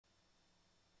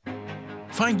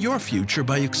Find your future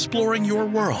by exploring your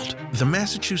world. The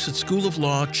Massachusetts School of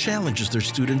Law challenges their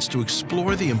students to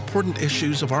explore the important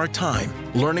issues of our time,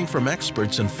 learning from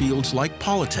experts in fields like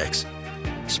politics,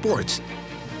 sports,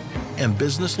 and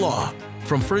business law.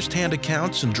 From first-hand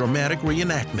accounts and dramatic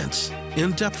reenactments,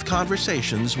 in-depth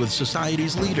conversations with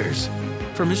society's leaders,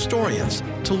 from historians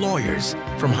to lawyers,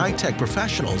 from high-tech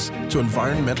professionals to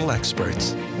environmental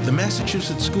experts. The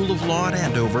Massachusetts School of Law at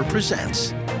Andover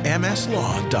presents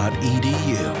Mslawtv.edu.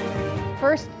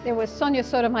 First, there was Sonia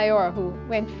Sotomayor who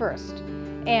went first.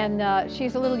 And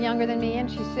she's a little younger than me,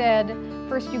 and she said,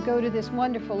 first you go to this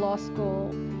wonderful law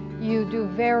school, you do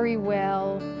very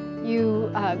well,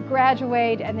 you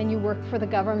graduate, and then you work for the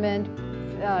government,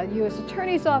 U.S.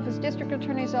 Attorney's Office, District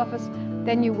Attorney's Office,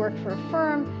 then you work for a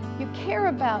firm. You care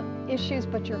about issues,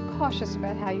 but you're cautious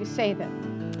about how you say them.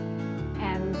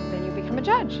 And then you become a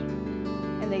judge.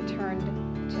 And they turned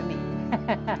to me.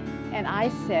 And I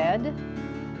said,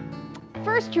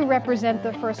 first you represent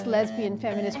the first lesbian,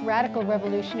 feminist, radical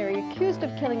revolutionary accused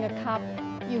of killing a cop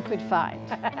you could find.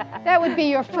 That would be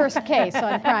your first case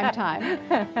on prime time.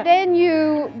 Then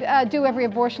you do every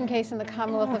abortion case in the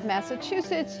Commonwealth of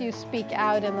Massachusetts. You speak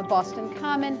out in the Boston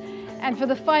Common. And for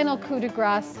the final coup de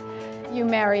grace, you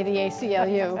marry the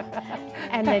ACLU.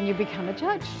 And then you become a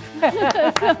judge.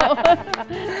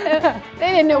 They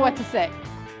didn't know what to say.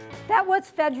 That was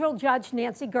federal Judge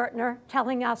Nancy Gertner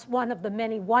telling us one of the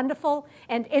many wonderful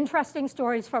and interesting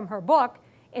stories from her book,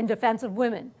 In Defense of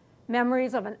Women,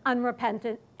 Memories of an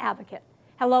Unrepentant Advocate.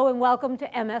 Hello and welcome to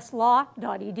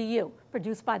Mslawtv.edu,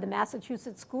 produced by the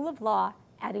Massachusetts School of Law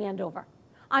at Andover.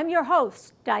 I'm your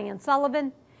host, Diane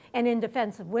Sullivan, and In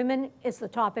Defense of Women is the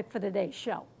topic for today's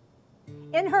show.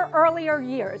 In her earlier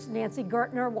years, Nancy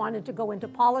Gertner wanted to go into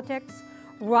politics,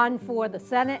 run for the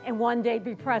Senate, and one day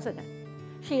be president.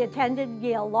 She attended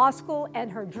Yale Law School,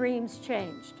 and her dreams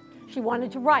changed. She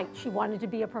wanted to write. She wanted to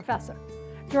be a professor.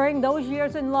 During those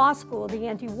years in law school, the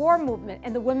anti-war movement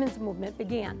and the women's movement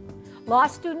began. Law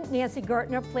student Nancy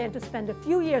Gertner planned to spend a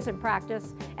few years in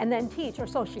practice and then teach, or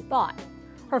so she thought.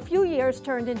 Her few years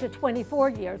turned into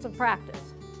 24 years of practice.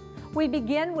 We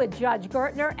begin with Judge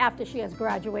Gertner after she has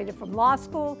graduated from law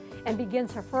school and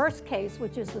begins her first case,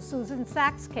 which is the Susan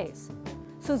Sachs case.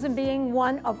 Susan being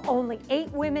one of only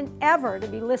 8 women ever to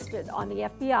be listed on the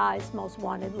FBI's most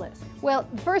wanted list. Well,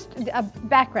 first,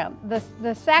 background.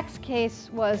 The Sachs case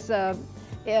was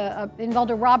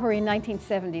involved a robbery in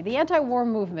 1970. The anti-war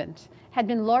movement had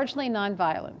been largely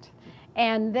nonviolent.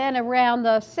 And then around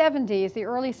the 70s, the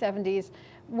early 70s,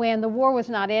 when the war was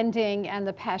not ending and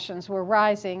the passions were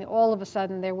rising, all of a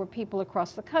sudden there were people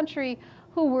across the country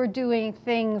who were doing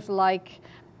things like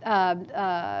there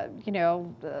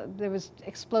was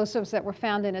explosives that were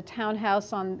found in a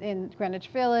townhouse in Greenwich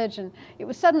Village, and it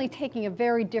was suddenly taking a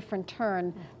very different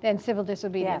turn than civil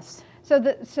disobedience.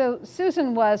 Yes. So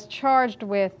Susan was charged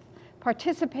with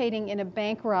participating in a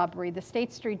bank robbery, the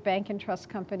State Street Bank and Trust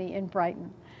Company in Brighton.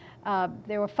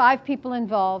 There were 5 people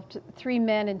involved, 3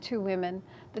 men and 2 women.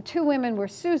 The 2 women were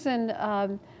Susan,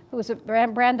 who was a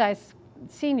Brandeis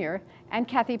senior, and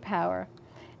Kathy Power.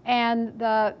 And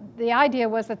the idea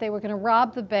was that they were going to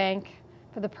rob the bank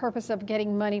for the purpose of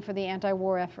getting money for the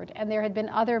anti-war effort. And there had been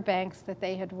other banks that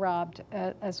they had robbed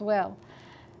as well.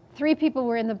 3 people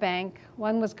were in the bank.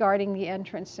 1 was guarding the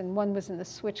entrance, and 1 was in the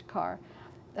switch car.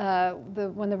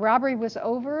 When the robbery was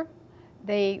over,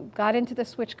 they got into the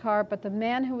switch car, but the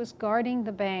man who was guarding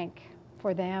the bank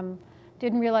for them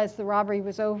didn't realize the robbery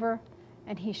was over,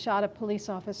 and he shot a police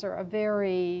officer, a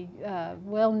very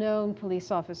well-known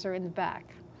police officer, in the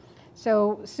back.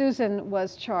 So Susan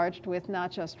was charged with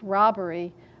not just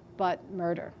robbery, but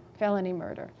murder, felony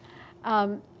murder.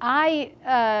 I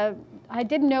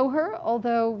didn't know her,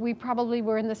 although we probably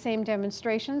were in the same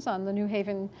demonstrations on the New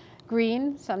Haven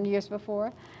Green some years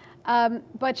before.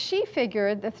 But she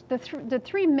figured that the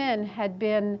 3 men had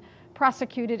been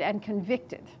prosecuted and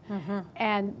convicted,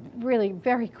 and really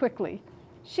very quickly.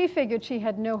 She figured she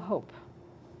had no hope.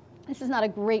 This is not a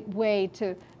great way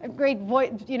to, a great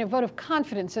vote of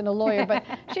confidence in a lawyer, but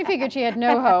she figured she had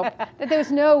no hope, that there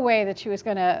was no way that she was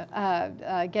going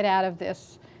to get out of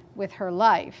this with her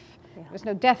life. Yeah. There was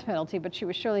no death penalty, but she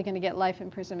was surely going to get life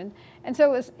imprisonment. And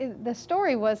so the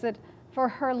story was that for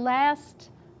her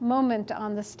last moment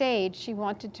on the stage, she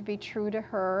wanted to be true to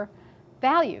her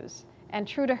values. And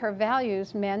true to her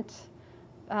values meant,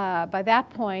 by that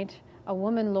point, a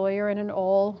woman lawyer and an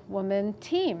all-woman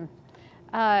team.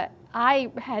 I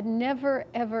had never,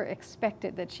 ever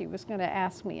expected that she was going to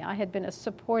ask me. I had been a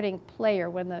supporting player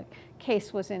when the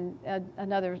case was in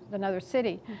another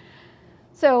city.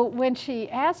 So when she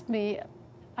asked me,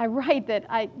 I write that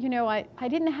I didn't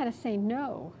know how to say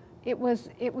no. it was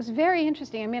very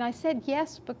interesting. I mean, I said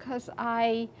yes because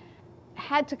I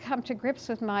had to come to grips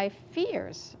with my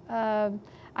fears. I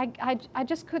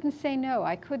just couldn't say no.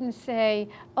 I couldn't say,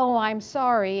 oh, I'm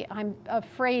sorry, I'm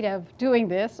afraid of doing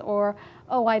this, or,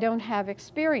 oh, I don't have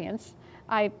experience.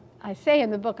 I say in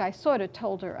the book, I sort of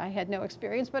told her I had no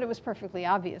experience, but it was perfectly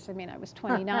obvious. I mean, I was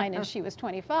 29 and she was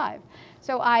 25.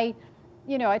 So I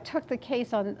took the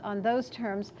case on those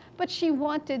terms, but she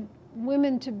wanted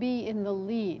women to be in the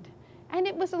lead. And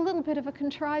it was a little bit of a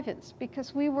contrivance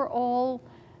because we were all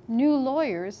new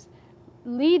lawyers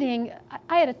leading.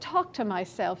 I had to talk to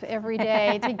myself every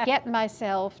day to get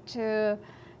myself to,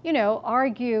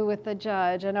 argue with the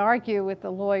judge and argue with the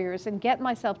lawyers and get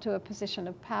myself to a position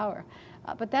of power.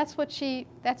 But that's what she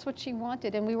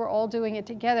wanted, and we were all doing it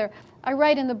together. I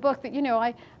write in the book that,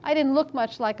 I didn't look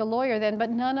much like a lawyer then, but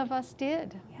none of us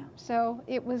did. Yeah. So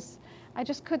I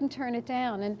just couldn't turn it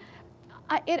down. And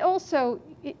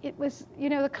it was,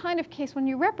 the kind of case when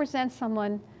you represent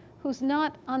someone who's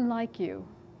not unlike you.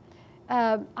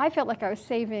 I felt like I was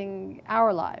saving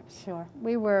our lives. Sure.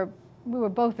 We were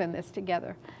both in this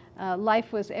together.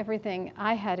 Life was everything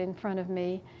I had in front of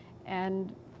me,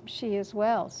 and she as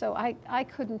well. So I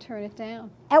couldn't turn it down.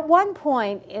 At one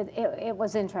point, it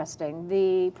was interesting.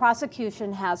 The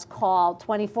prosecution has called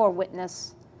 24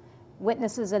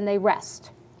 witnesses and they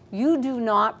rest. You do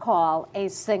not call a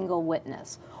single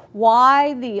witness.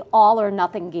 Why the all or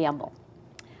nothing gamble?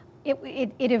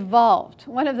 It evolved.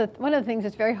 One of the things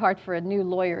that's very hard for a new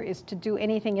lawyer is to do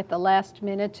anything at the last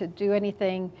minute, to do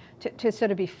anything, to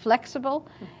sort of be flexible.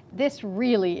 This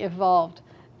really evolved.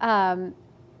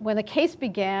 When the case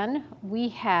began, we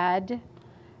had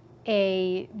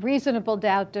a reasonable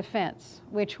doubt defense,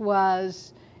 which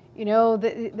was,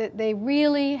 they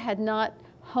really had not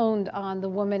honed on the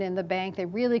woman in the bank. They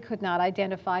really could not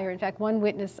identify her. In fact, one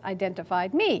witness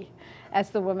identified me as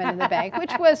the woman in the bank,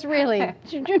 which was really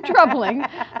troubling.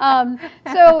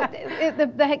 So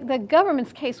the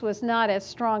government's case was not as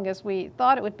strong as we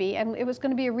thought it would be, and it was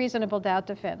going to be a reasonable doubt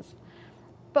defense.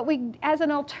 But as an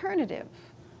alternative,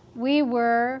 we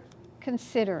were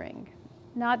considering,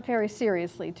 not very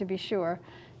seriously to be sure,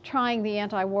 trying the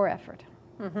anti-war effort.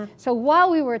 Mm-hmm. So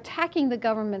while we were attacking the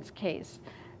government's case,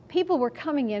 people were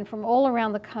coming in from all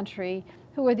around the country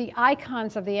who were the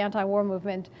icons of the anti-war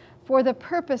movement for the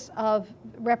purpose of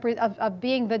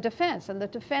being the defense. And the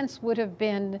defense would have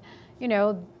been,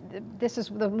 this is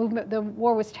the movement, the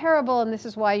war was terrible, and this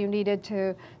is why you needed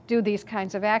to do these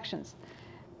kinds of actions.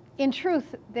 In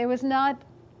truth, there was not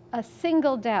a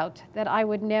single doubt that I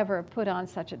would never put on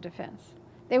such a defense.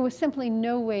 There was simply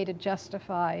no way to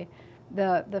justify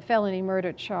the felony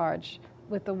murder charge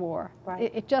with the war.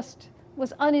 Right. It just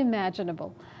was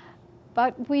unimaginable.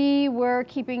 But we were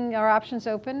keeping our options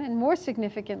open, and more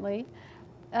significantly,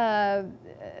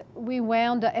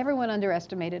 everyone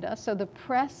underestimated us, so the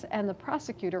press and the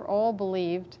prosecutor all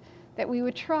believed that we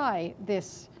would try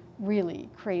this really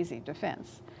crazy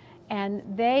defense.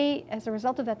 And as a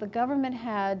result of that, the government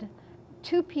had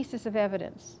two pieces of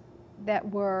evidence that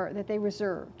they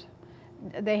reserved.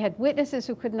 They had witnesses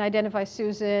who couldn't identify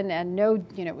Susan, and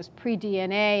it was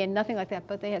pre-DNA and nothing like that,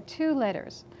 but they had two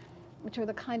letters, which were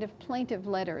the kind of plaintive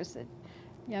letters that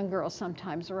young girls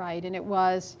sometimes write, and it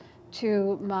was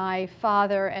to my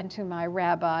father and to my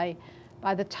rabbi,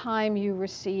 by the time you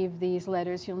receive these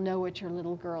letters, you'll know what your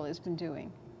little girl has been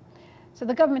doing. So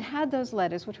the government had those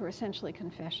letters, which were essentially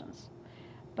confessions,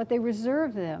 but they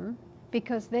reserved them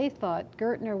because they thought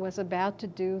Gertner was about to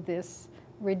do this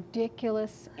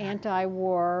ridiculous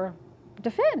anti-war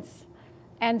defense.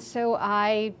 And so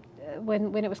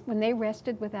when they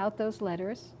rested without those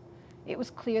letters, it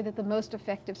was clear that the most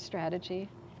effective strategy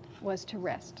was to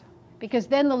rest, because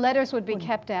then the letters would be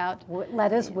kept out.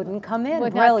 Letters wouldn't come in.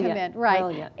 Would not come in, right.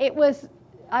 Brilliant.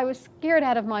 I was scared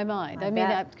out of my mind.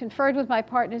 I conferred with my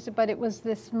partners, but it was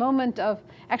this moment of,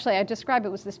 actually I describe it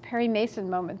was this Perry Mason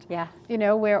moment. Yeah.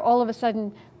 Where all of a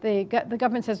sudden the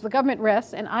government says the government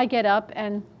rests, and I get up,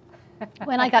 and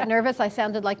when I got nervous I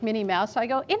sounded like Minnie Mouse. So I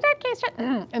go, in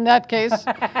that case,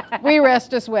 we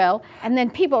rest as well. And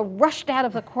then people rushed out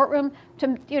of the courtroom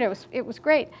to, it was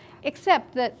great.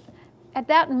 Except that at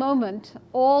that moment,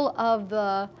 all of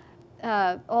the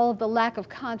lack of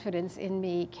confidence in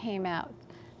me came out.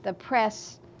 The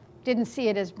press didn't see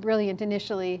it as brilliant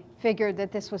initially, figured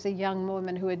that this was a young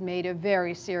woman who had made a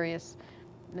very serious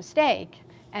mistake.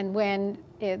 And when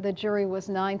the jury was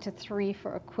 9-3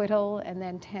 for acquittal, and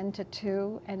then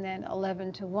 10-2, and then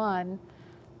 11-1,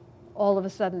 all of a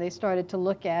sudden they started to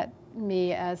look at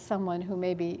me as someone who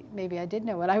maybe I did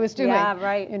know what I was doing. Yeah,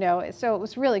 right. You know, so it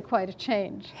was really quite a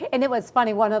change. And it was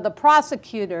funny, one of the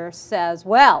prosecutors says,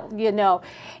 well, you know,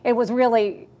 it was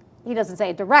really, he doesn't say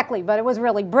it directly, but it was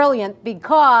really brilliant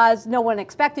because no one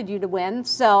expected you to win.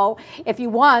 So if you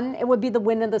won, it would be the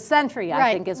win of the century,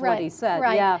 I think is what he said.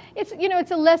 Right. Yeah. It's, you know,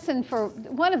 it's a lesson for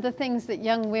one of the things that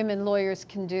young women lawyers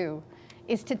can do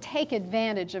is to take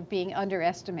advantage of being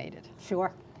underestimated.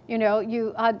 Sure. You know,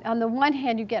 you on the one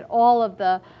hand, you get all of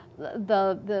the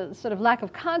sort of lack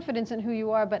of confidence in who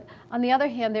you are, but on the other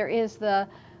hand, there is the,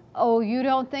 oh, you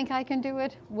don't think I can do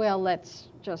it? Well, let's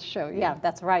just show you. Yeah,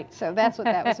 that's right. So that's what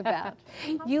that was about.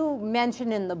 You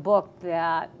mentioned in the book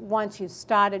that once you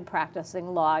started practicing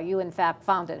law, you in fact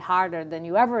found it harder than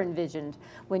you ever envisioned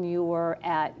when you were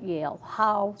at Yale.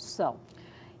 How so?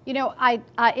 You know,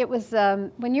 it was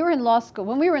when you were in law school,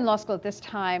 when we were in law school at this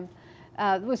time,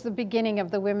 it was the beginning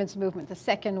of the women's movement, the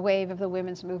second wave of the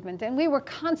women's movement. And we were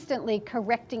constantly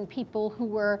correcting people who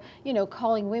were, you know,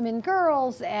 calling women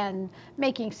girls and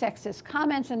making sexist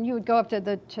comments. And you would go up to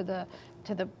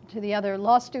the other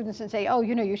law students and say, oh,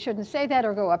 you know, you shouldn't say that,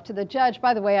 or go up to the judge.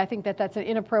 By the way, I think that that's an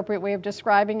inappropriate way of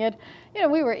describing it. You know,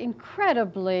 we were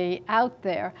incredibly out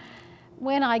there.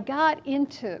 When I got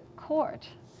into court,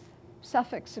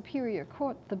 Suffolk Superior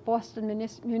Court, the Boston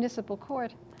Municipal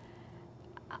Court,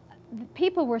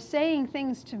 people were saying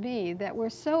things to me that were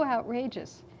so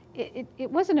outrageous.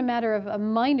 It wasn't a matter of a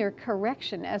minor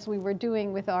correction as we were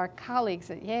doing with our colleagues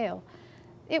at Yale.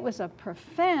 It was a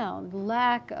profound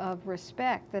lack of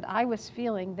respect that I was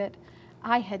feeling that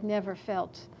I had never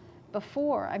felt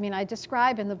before. I mean, I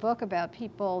describe in the book about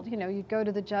people, you know, you'd go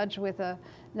to the judge with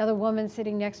another woman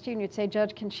sitting next to you and you'd say,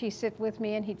 Judge, can she sit with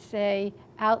me? And he'd say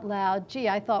out loud, gee,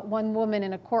 I thought one woman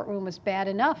in a courtroom was bad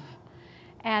enough.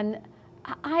 And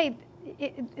I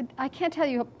can't tell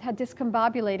you how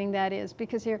discombobulating that is,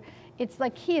 because it's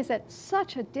like he is at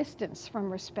such a distance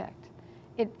from respect.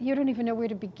 You don't even know where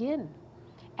to begin.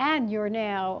 And you're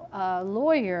now a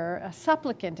lawyer, a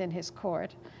supplicant in his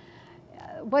court.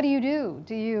 What do?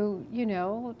 Do you, you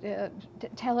know,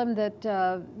 tell him that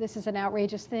this is an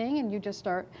outrageous thing, and you just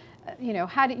start, you know,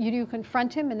 how do you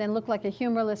confront him and then look like a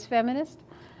humorless feminist?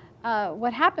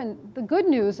 What happened, the good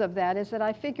news of that is that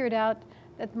I figured out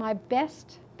that my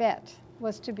best bet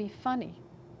was to be funny.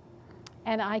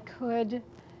 And I could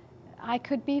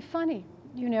be funny.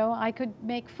 You know, I could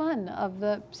make fun of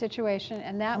the situation,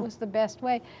 and that was the best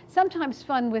way. Sometimes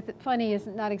funny is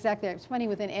not exactly, it's funny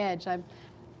with an edge.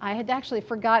 I had actually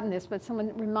forgotten this, but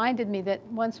someone reminded me that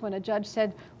once when a judge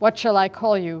said, what shall I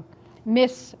call you?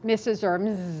 Miss, Mrs., or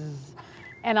Mrs.?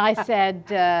 And I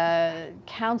said,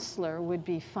 counselor would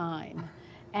be fine.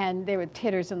 And there were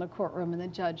titters in the courtroom, and the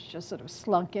judge just sort of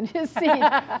slunk in his seat.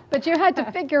 But you had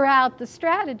to figure out the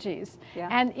strategies. Yeah.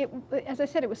 And as I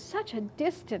said, it was such a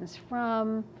distance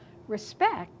from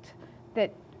respect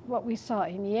that what we saw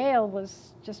in Yale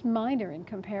was just minor in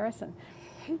comparison.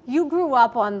 You grew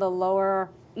up on the Lower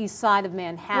East Side of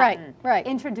Manhattan. Right.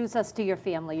 Introduce us to your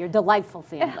family, your delightful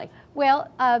family.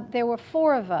 Well, there were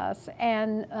 4 of us,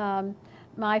 and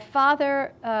my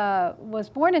father was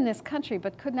born in this country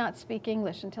but could not speak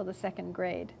English until the 2nd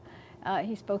grade.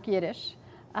 He spoke Yiddish.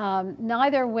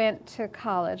 Neither went to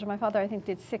college. My father, I think,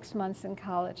 did 6 months in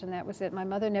college, and that was it. My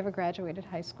mother never graduated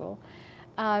high school.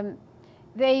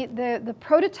 The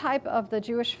prototype of the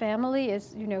Jewish family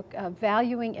is, you know,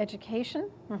 valuing education.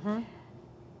 Mm-hmm.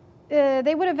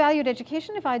 They would have valued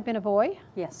education if I'd been a boy.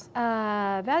 Yes.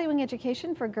 Valuing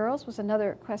education for girls was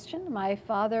another question. My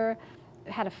father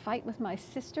had a fight with my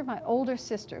sister, my older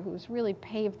sister, who's really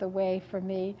paved the way for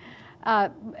me.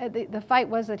 The fight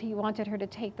was that he wanted her to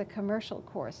take the commercial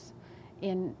course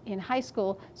in high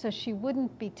school so she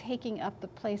wouldn't be taking up the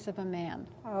place of a man.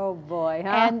 Oh boy, huh?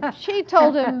 And she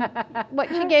told him,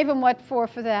 she gave him what for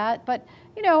that, but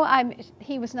you know,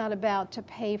 he was not about to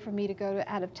pay for me to go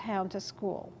out of town to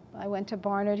school. I went to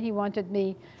Barnard,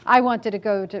 I wanted to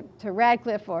go to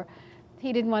Radcliffe, or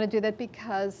he didn't want to do that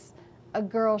because a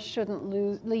girl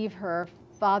shouldn't leave her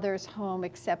father's home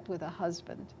except with a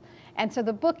husband. And so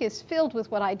the book is filled with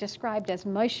what I described as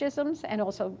Mosheisms, and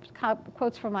also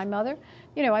quotes from my mother.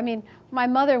 You know, I mean, my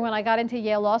mother, when I got into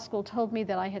Yale Law School, told me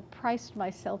that I had priced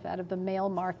myself out of the male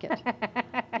market.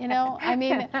 You know, I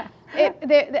mean,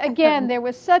 again, there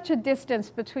was such a distance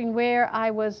between where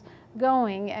I was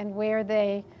going and where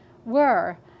they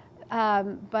were,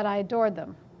 but I adored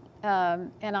them.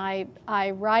 And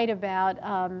I write about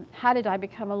how did I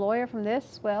become a lawyer from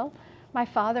this? Well, my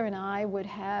father and I would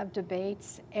have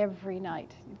debates every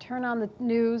night. You turn on the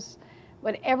news,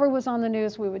 Whatever was on the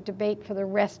news, we would debate for the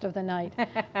rest of the night.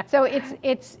 So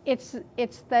it's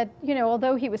that, you know,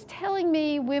 although he was telling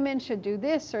me women should do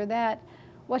this or that,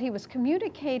 what he was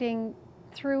communicating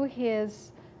through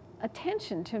his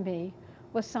attention to me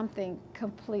was something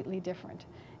completely different.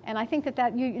 And I think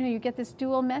that you know, you get this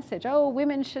dual message. Oh,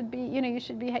 women should be, you know, you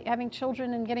should be having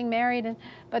children and getting married.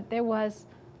 But there was,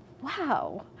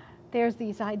 wow, there's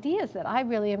these ideas that I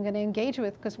really am going to engage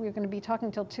with, because we're going to be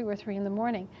talking till 2 or 3 in the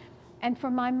morning. And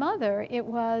for my mother, it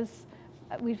was,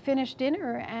 we'd finish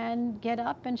dinner and get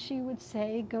up and she would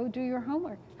say, go do your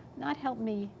homework, not help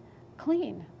me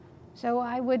clean. So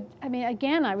I mean,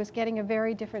 again, I was getting a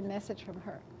very different message from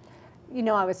her. You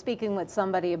know, I was speaking with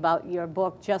somebody about your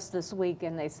book just this week,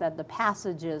 and they said the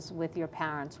passages with your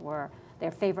parents were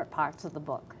their favorite parts of the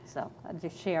book. So I'll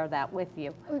just share that with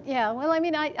you. Yeah, well, I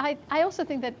mean, I also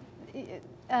think that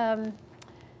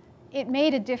it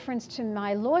made a difference to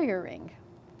my lawyering.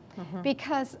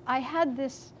 Because I had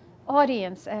this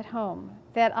audience at home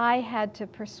that I had to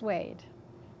persuade,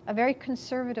 a very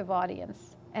conservative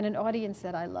audience, and an audience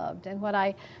that I loved. And what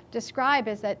I describe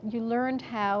is that you learned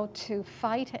how to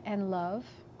fight and love.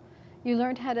 You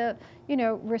learned how to, you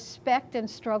know, respect and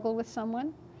struggle with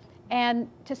someone. And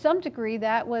to some degree,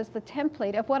 that was the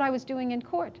template of what I was doing in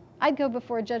court. I'd go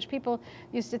before a judge. People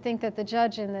used to think that the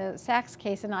judge in the Sachs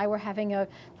case and I were having a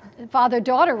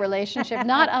father-daughter relationship,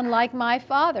 not unlike my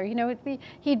father. You know,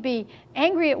 he'd be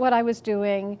angry at what I was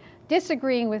doing,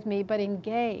 disagreeing with me, but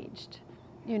engaged,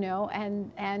 you know,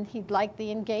 and he'd like the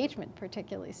engagement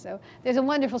particularly. So there's a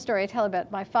wonderful story I tell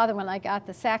about my father when I got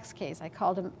the Sachs case. I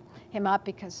called him up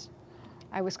because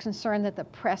I was concerned that the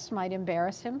press might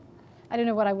embarrass him. I don't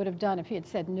know what I would have done if he had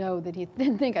said no, that he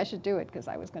didn't think I should do it, because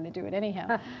I was going to do it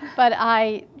anyhow. But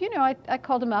I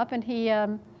called him up, and he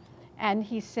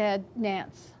said,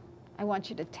 Nance, I want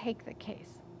you to take the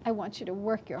case. I want you to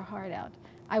work your heart out.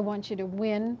 I want you to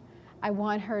win. I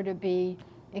want her to be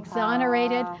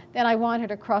exonerated. Wow. Then I want her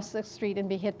to cross the street and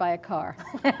be hit by a car.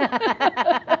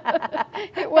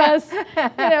 It was,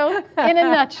 you know, in a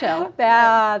nutshell.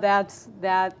 That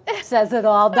says it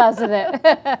all, doesn't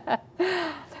it?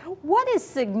 What is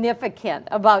significant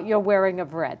about your wearing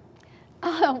of red?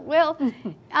 Well,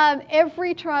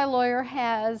 every trial lawyer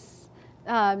has,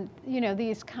 you know,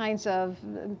 these kinds of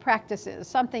practices.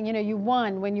 Something, you know, you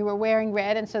won when you were wearing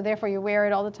red, and so therefore you wear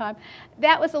it all the time.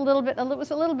 That was a little bit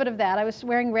of that. I was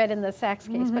wearing red in the Sachs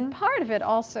case, but part of it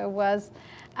also was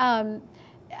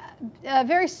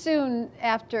very soon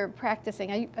after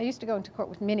practicing, I used to go into court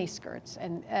with mini skirts,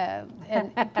 and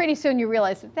pretty soon you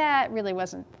realize that really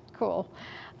wasn't cool.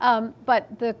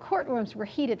 But the courtrooms were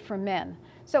heated for men.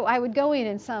 So I would go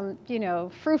in some, you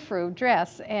know, frou-frou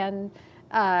dress, and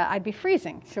I'd be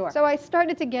freezing. Sure. So I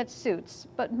started to get suits.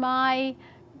 But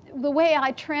the way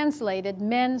I translated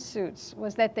men's suits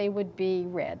was that they would be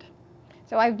red.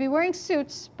 So I'd be wearing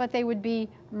suits, but they would be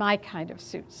my kind of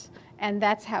suits. And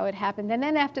that's how it happened. And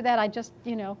then after that, I just,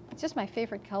 you know, it's just my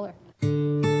favorite color.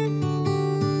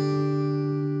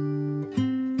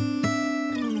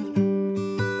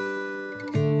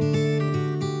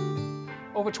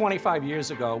 Over 25 years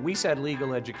ago, we said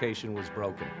legal education was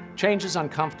broken. Change is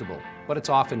uncomfortable, but it's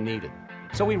often needed.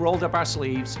 So we rolled up our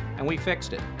sleeves and we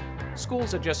fixed it.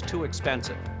 Schools are just too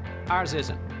expensive. Ours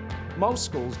isn't. Most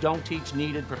schools don't teach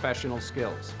needed professional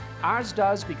skills. Ours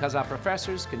does because our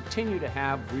professors continue to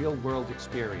have real-world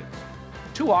experience.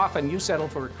 Too often, you settle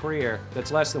for a career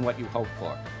that's less than what you hoped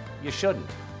for. You shouldn't.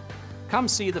 Come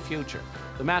see the future.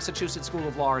 The Massachusetts School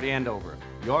of Law at Andover.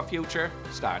 Your future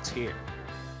starts here.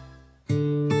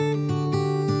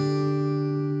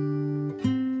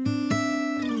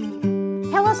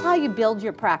 Tell us how you build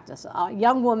your practice. A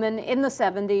young woman in the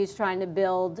 70s trying to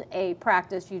build a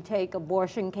practice. You take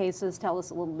abortion cases. Tell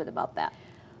us a little bit about that.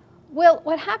 Well,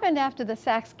 what happened after the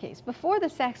Sachs case? Before the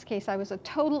Sachs case, I was a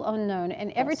total unknown,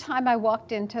 and every time I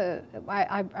walked into,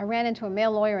 I ran into a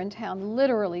male lawyer in town,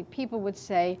 literally people would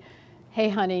say, hey,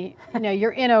 honey, you know,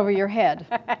 you're in over your head,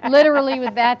 literally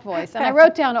with that voice. And I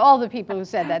wrote down all the people who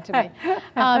said that to me.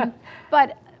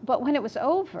 But when it was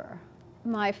over,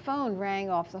 my phone rang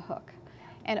off the hook.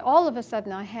 And all of a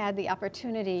sudden, I had the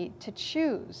opportunity to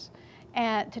choose,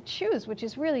 which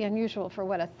is really unusual for,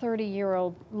 what, a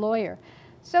 30-year-old lawyer.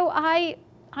 So I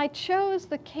chose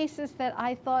the cases that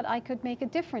I thought I could make a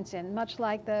difference in, much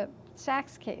like the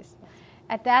Sachs case.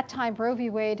 At that time, Roe v.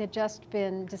 Wade had just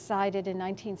been decided in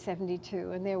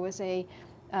 1972, and there was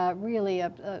really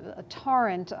a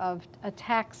torrent of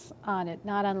attacks on it,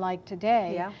 not unlike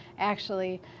today. Yeah.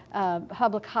 Actually,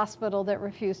 public hospital that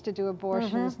refused to do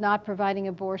abortions, not providing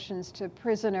abortions to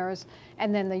prisoners,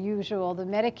 and then the usual, the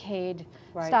Medicaid,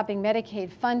 stopping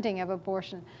Medicaid funding of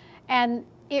abortion. And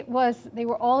they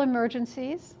were all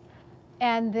emergencies,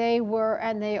 and they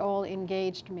all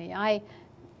engaged me. I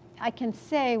can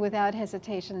say without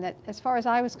hesitation that as far as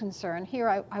I was concerned,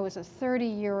 here I was a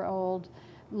 30-year-old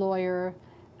lawyer,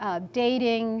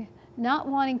 dating, not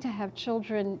wanting to have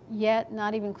children yet,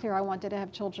 not even clear I wanted to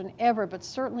have children ever, but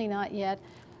certainly not yet.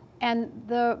 And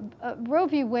the Roe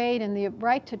v. Wade and the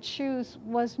right to choose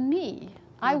was me.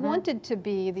 I wanted to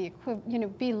be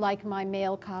be like my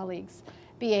male colleagues,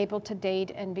 be able to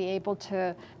date and be able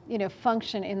to,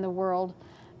 function in the world.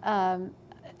 And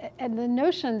the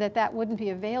notion that that wouldn't be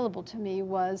available to me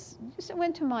just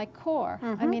went to my core.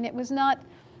 I mean, it was not,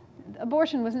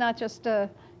 abortion was not just an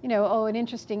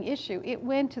interesting issue. It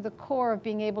went to the core of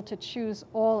being able to choose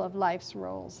all of life's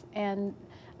roles. And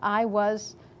I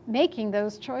was making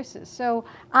those choices. So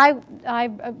I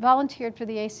volunteered for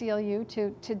the ACLU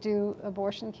to do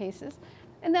abortion cases.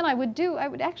 And then I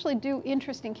would actually do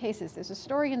interesting cases. There's a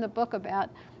story in the book about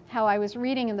how I was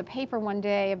reading in the paper one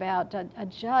day about a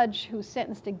judge who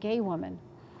sentenced a gay woman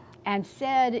and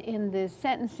said in the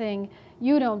sentencing,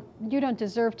 you don't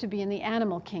deserve to be in the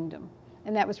animal kingdom.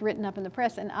 And that was written up in the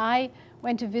press. And I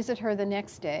went to visit her the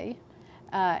next day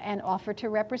and offered to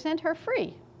represent her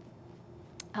free.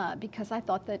 Because I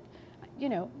thought that,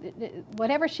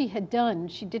 whatever she had done,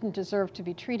 she didn't deserve to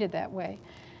be treated that way.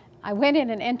 I went in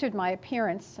and entered my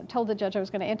appearance. I told the judge I was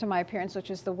going to enter my appearance,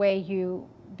 which is the way you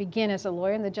begin as a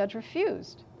lawyer, and the judge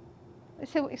refused. I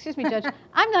said, excuse me, Judge,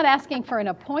 I'm not asking for an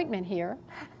appointment here.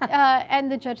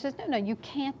 And the judge says, no, you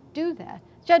can't do that.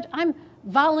 Judge, I'm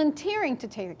volunteering to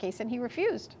take the case, and he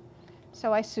refused.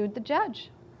 So I sued the judge.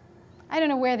 I don't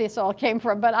know where this all came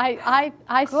from, but I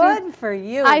Good for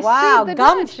you. I wow, sued the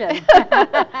gumption.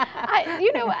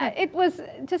 It was,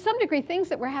 to some degree, things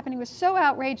that were happening were so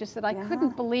outrageous that I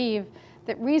couldn't believe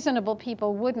that reasonable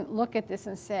people wouldn't look at this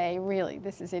and say, really,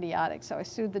 this is idiotic. So I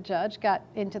sued the judge, got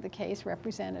into the case,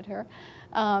 represented her.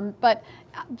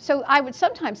 So I would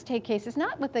sometimes take cases,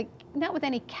 not with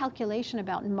any calculation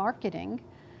about marketing.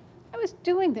 I was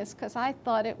doing this because I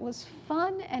thought it was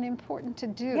fun and important to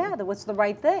do. Yeah, that was the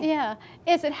right thing. Yeah.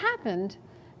 As it happened,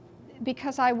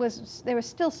 because there were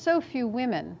still so few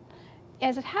women,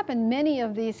 as it happened, many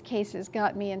of these cases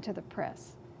got me into the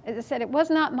press. As I said, it was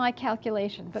not my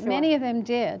calculation, but many of them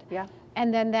did. Yeah.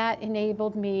 And then that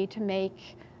enabled me to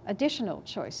make additional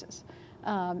choices.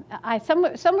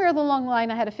 Somewhere along the line,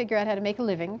 I had to figure out how to make a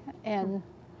living, and,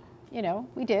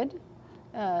 we did.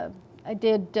 I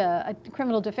did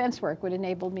criminal defense work, would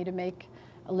enable me to make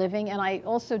a living, and I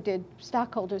also did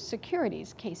stockholders'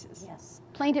 securities cases. Yes.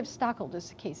 Plaintiff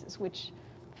stockholders' cases, which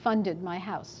funded my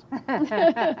house.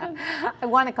 I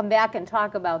want to come back and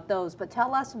talk about those, but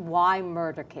tell us why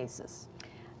murder cases.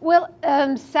 Well,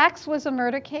 Sachs was a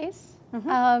murder case.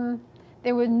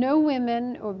 There were no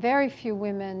women, or very few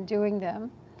women, doing them.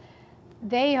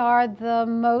 They are the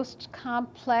most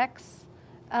complex,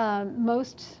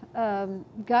 most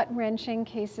gut-wrenching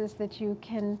cases that you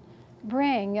can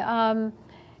bring.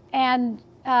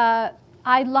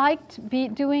 I liked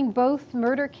doing both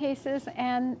murder cases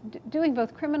and doing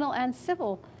both criminal and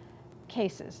civil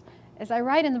cases. As I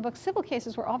write in the book, civil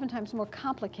cases were oftentimes more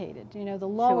complicated. The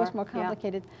law was more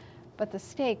complicated, but the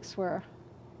stakes were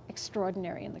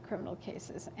extraordinary in the criminal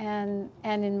cases, and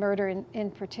in murder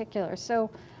in particular. So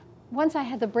once I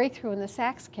had the breakthrough in the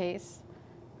Sachs case,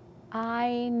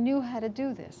 I knew how to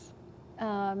do this.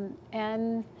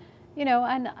 The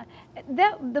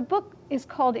book is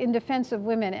called In Defense of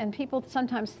Women, and people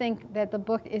sometimes think that the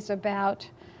book is about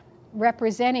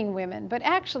representing women, but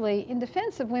actually In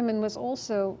Defense of Women was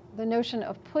also the notion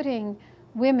of putting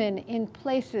women in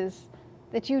places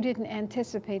that you didn't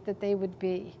anticipate that they would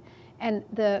be. And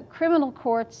the criminal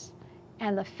courts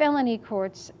and the felony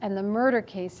courts and the murder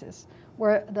cases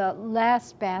were the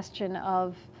last bastion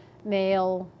of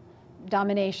male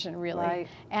domination, really. Right.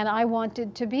 And I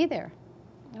wanted to be there.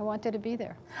 I wanted to be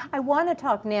there. I want to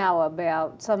talk now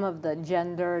about some of the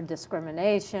gender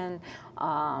discrimination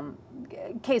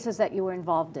cases that you were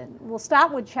involved in. We'll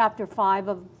start with chapter 5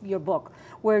 of your book,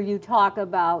 where you talk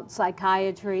about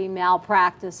psychiatry,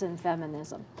 malpractice, and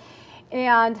feminism.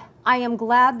 And I am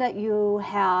glad that you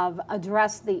have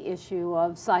addressed the issue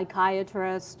of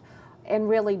psychiatrists and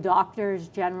really doctors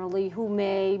generally who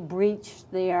may breach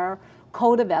their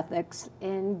code of ethics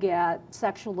and get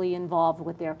sexually involved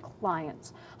with their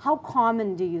clients. How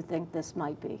common do you think this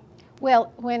might be?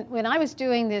 Well, when I was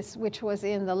doing this, which was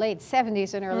in the late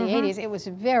 70s and early 80s, it was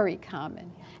very common.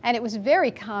 And it was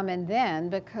very common then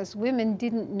because women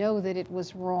didn't know that it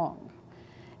was wrong.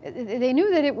 They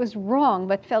knew that it was wrong,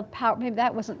 but felt maybe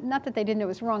that wasn't, not that they didn't know it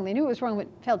was wrong, they knew it was wrong, but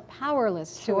felt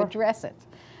powerless to address it.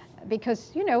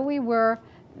 Because, we were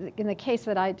in the case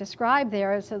that I described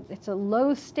there, it's a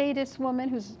low status woman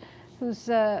who's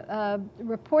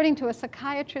reporting to a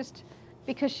psychiatrist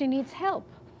because she needs help.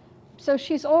 So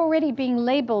she's already being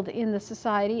labeled in the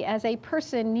society as a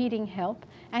person needing help,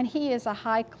 and he is a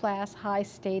high class, high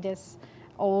status,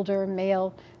 older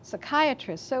male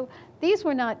psychiatrist. So these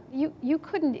were not, you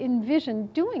couldn't envision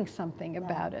doing something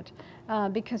about it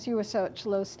because you were such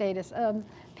low status.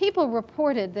 People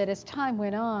reported that as time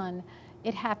went on,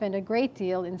 it happened a great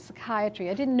deal in psychiatry.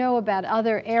 I didn't know about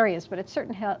other areas, but it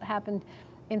certainly happened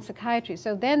in psychiatry.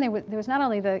 So then there was not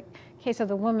only the case of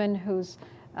the woman whose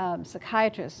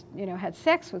psychiatrist, had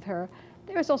sex with her,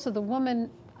 there was also the woman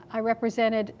I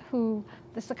represented who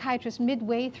the psychiatrist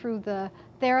midway through the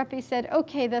therapy said,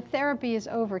 okay, the therapy is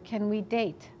over, can we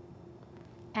date?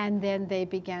 And then they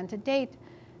began to date.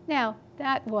 Now,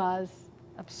 that was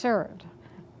absurd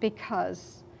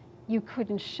because you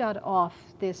couldn't shut off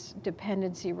this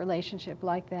dependency relationship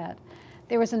like that.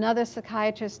 There was another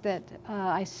psychiatrist that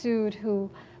I sued who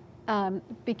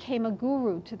became a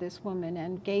guru to this woman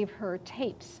and gave her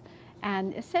tapes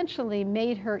and essentially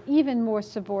made her even more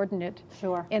subordinate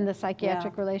in the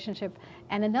psychiatric relationship.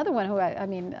 And another one who,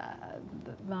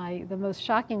 the most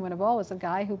shocking one of all was a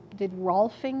guy who did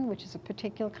Rolfing, which is a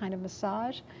particular kind of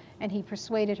massage, and he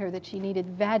persuaded her that she needed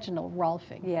vaginal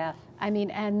Rolfing. Yeah.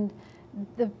 And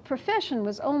the profession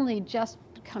was only just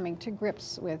coming to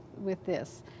grips with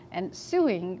this. And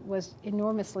suing was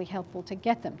enormously helpful to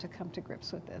get them to come to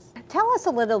grips with this. Tell us a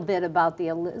little bit about the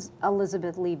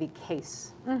Mslawtv Levy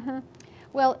case. Mm-hmm.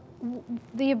 Well,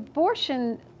 the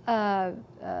abortion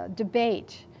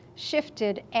debate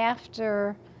shifted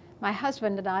after my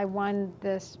husband and I won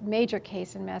this major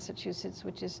case in Massachusetts,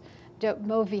 which is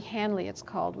Moe v. Hanley, it's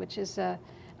called, which is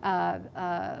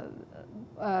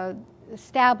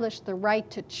established the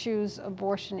right to choose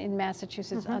abortion in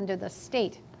Massachusetts under the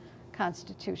state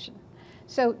constitution.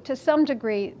 So to some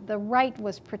degree, the right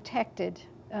was protected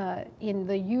in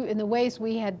the ways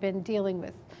we had been dealing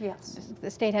with. Yes.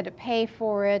 The state had to pay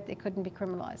for it. It couldn't be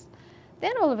criminalized.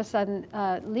 Then all of a sudden,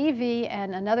 Levy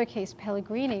and another case,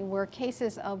 Pellegrini, were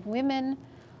cases of women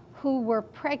who were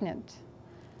pregnant,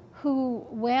 who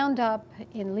wound up,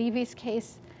 in Levy's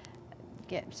case,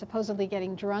 supposedly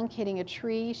getting drunk, hitting a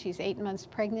tree. She's 8 months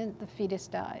pregnant. The fetus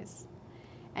dies.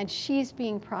 And she's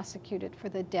being prosecuted for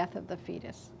the death of the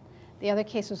fetus. The other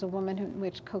case was a woman in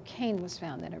which cocaine was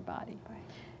found in her body. Right.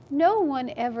 No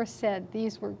one ever said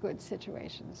these were good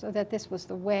situations, or that this was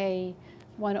the way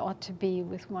one ought to be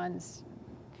with one's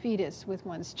fetus, with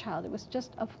one's child. It was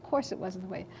just, of course it wasn't the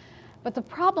way. But the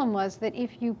problem was that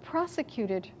if you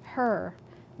prosecuted her,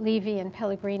 Levy and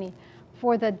Pellegrini,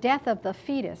 for the death of the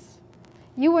fetus,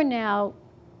 you were now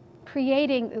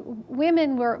creating,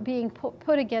 women were being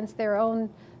put against their own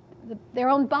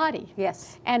body.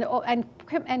 Yes. And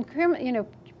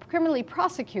criminally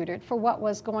prosecuted for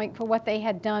what they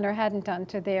had done or hadn't done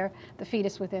to the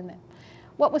fetus within them.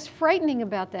 What was frightening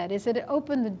about that is that it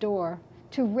opened the door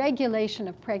to regulation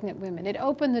of pregnant women. It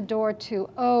opened the door to,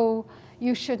 oh,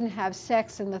 you shouldn't have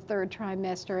sex in the 3rd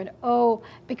trimester, and oh,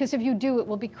 because if you do, it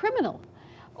will be criminal.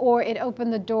 Or it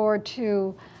opened the door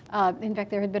to, in fact,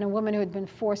 there had been a woman who had been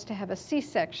forced to have a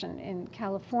C-section in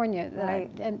California. Right.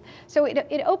 And so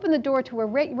it opened the door to a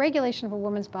regulation of a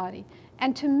woman's body.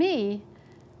 And to me,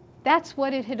 that's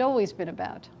what it had always been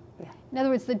about. Yeah. In other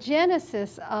words, the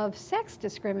genesis of sex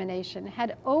discrimination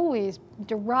had always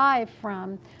derived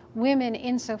from women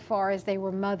insofar as they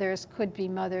were mothers, could be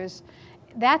mothers.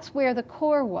 That's where the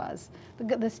core was.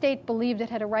 The state believed it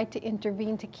had a right to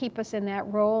intervene to keep us in that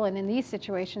role, and in these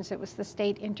situations it was the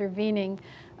state intervening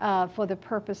for the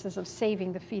purposes of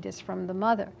saving the fetus from the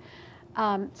mother.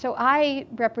 So I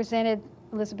represented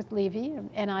Mslawtv Levy,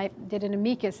 and I did an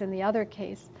amicus in the other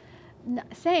case,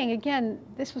 saying, again,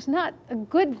 this was not a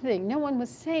good thing. No one was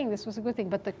saying this was a good thing,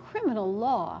 but the criminal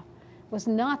law was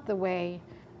not the way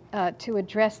to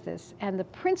address this, and the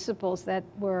principles that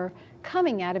were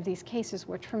coming out of these cases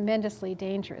were tremendously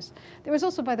dangerous. There was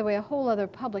also, by the way, a whole other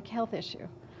public health issue,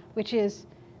 which is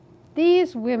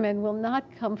these women will not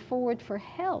come forward for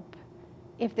help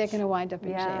if they're going to wind up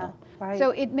in jail. Right.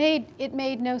 So it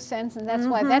made no sense, and that's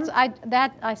why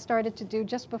I started to do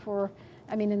just before,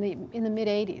 in the mid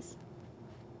 '80s.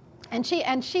 And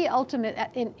she ultimately,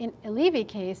 in a Levy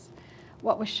case,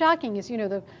 what was shocking is,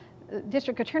 the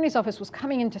district attorney's office was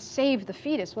coming in to save the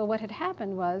fetus. Well, what had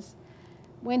happened was,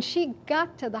 when she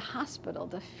got to the hospital,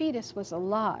 the fetus was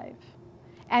alive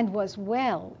and was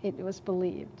well, it was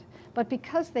believed. But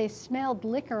because they smelled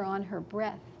liquor on her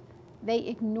breath, they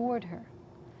ignored her.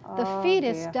 The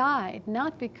fetus died,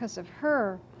 not because of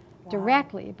her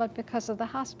directly, but because of the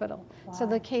hospital. So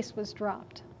the case was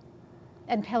dropped.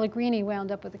 and Pellegrini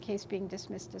wound up with the case being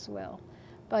dismissed as well.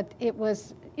 But it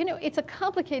was, you know, it's a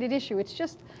complicated issue. It's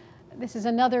just, this is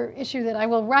another issue that I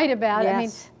will write about. Yes. I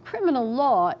mean, criminal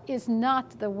law is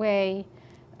not the way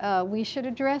we should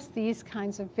address these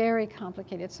kinds of very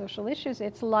complicated social issues.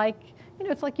 It's like, you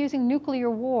know, it's like using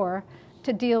nuclear war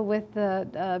to deal with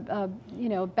the, you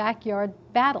know, backyard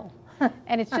battle.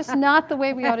 And it's just not the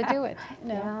way we ought to do it.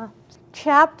 No. Yeah.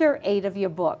 Chapter 8 of your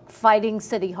book, Fighting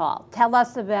City Hall. Tell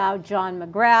us about John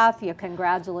McGrath, your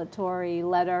congratulatory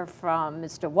letter from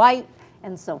Mr. White,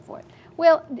 and so forth.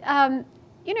 Well,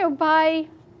 you know, by,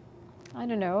 I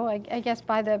don't know, I guess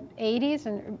by the 80s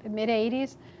and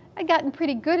mid-80s, I'd gotten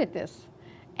pretty good at this.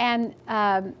 And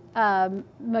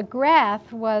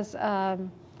McGrath was,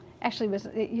 actually was,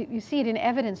 you see it in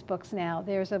evidence books now.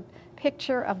 There's a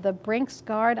picture of the Brinks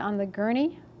guard on the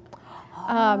gurney,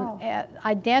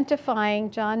 identifying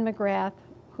John McGrath,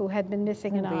 who had been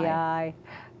missing an eye.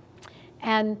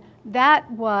 And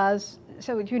that was,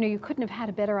 so, you know, you couldn't have had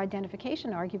a better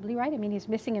identification, arguably, right? I mean, he's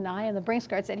missing an eye, and the Brinks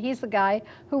guard said, he's the guy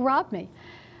who robbed me.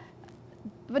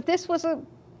 But this was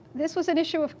an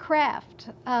issue of craft.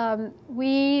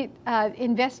 We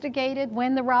investigated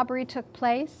when the robbery took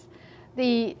place.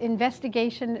 The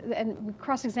investigation, and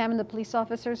cross-examined the police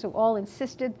officers who all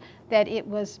insisted that it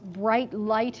was bright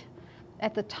light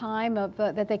at the time of,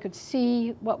 that they could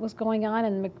see what was going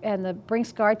on, and the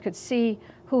Brinks guard could see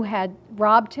who had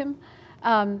robbed him.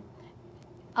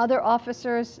 Other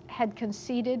officers had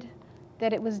conceded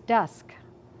that it was dusk.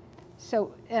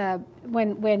 So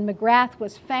when McGrath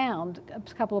was found a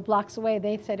couple of blocks away,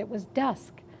 they said it was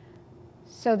dusk.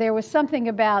 So there was something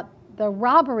about the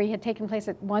robbery had taken place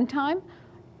at one time,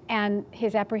 and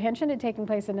his apprehension had taken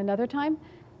place at another time.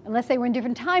 Unless they were in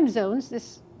different time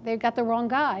zones, they got the wrong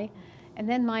guy. And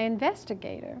then my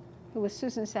investigator, who was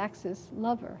Susan Sachs's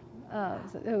lover,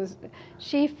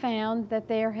 she found that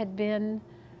there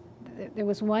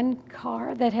was one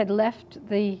car that had left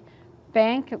the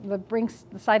bank, the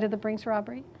site of the Brinks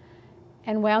robbery,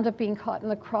 and wound up being caught in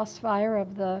the crossfire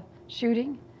of the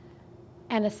shooting,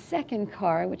 and a second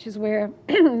car, which is where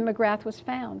McGrath was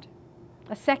found.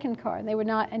 A second car, and they were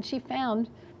not, and she found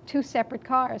two separate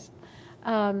cars.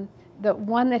 The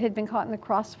one that had been caught in the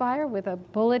crossfire with a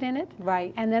bullet in it,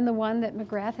 right, and then the one that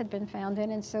McGrath had been found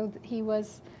in, and so he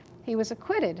was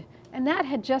acquitted. And that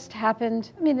had just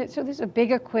happened. I mean, so there's a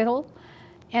big acquittal.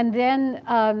 And then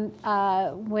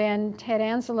when Ted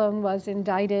Anzalone was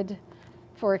indicted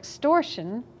for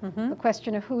extortion, the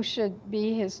question of who should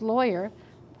be his lawyer,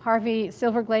 Harvey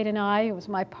Silverglade and I, who was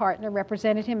my partner,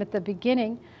 represented him at the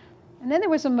beginning. And then there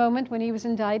was a moment when he was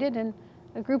indicted, and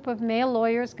a group of male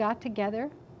lawyers got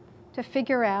together to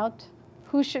figure out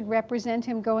who should represent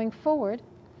him going forward.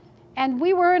 And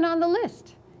we weren't on the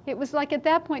list. It was like at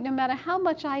that point, no matter how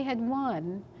much I had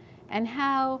won and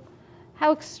how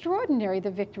extraordinary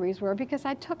the victories were, because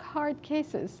I took hard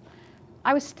cases,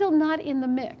 I was still not in the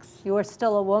mix. You were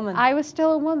still a woman. I was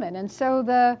still a woman. And so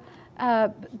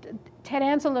Ted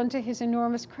Anzalone, to his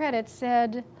enormous credit,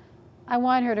 said, I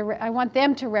want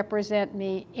them to represent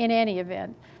me in any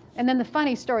event. And then the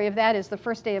funny story of that is the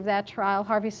first day of that trial,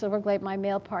 Harvey Silverglade, my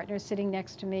male partner, is sitting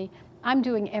next to me. I'm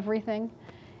doing everything.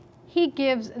 He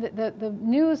gives, the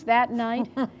news that night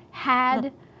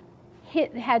had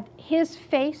his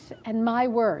face and my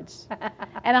words.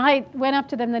 And I went up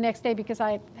to them the next day, because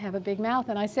I have a big mouth,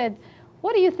 and I said,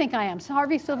 what do you think I am,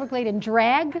 Harvey Silverglade in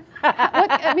drag?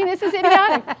 I mean, this is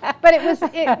idiotic. But it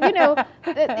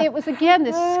was again,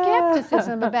 this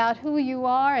skepticism about who you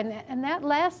are, and that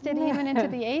lasted even into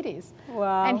the 80s.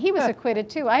 Wow. And he was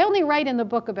acquitted too. I only write in the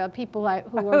book about people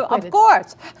who were acquitted. Of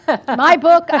course. My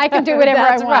book, I can do whatever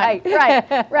I want.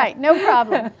 Right. Right, no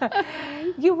problem.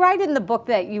 You write in the book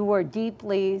that you were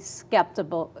deeply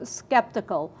skeptical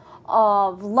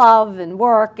of love and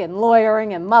work and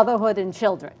lawyering and motherhood and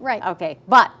children. Right. Okay,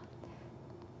 but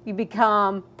you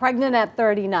become pregnant at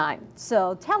 39.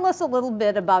 So tell us a little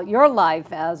bit about your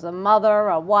life as a mother,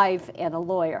 a wife, and a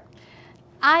lawyer.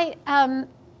 I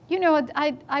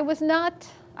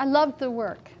loved the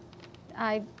work.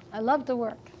 I loved the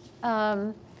work.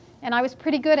 And I was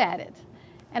pretty good at it.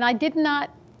 And I did not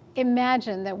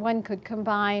imagine that one could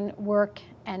combine work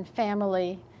and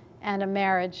family and a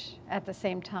marriage at the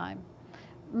same time.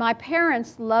 My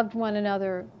parents loved one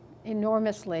another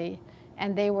enormously,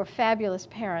 and they were fabulous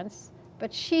parents,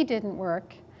 but she didn't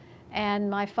work, and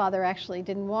my father actually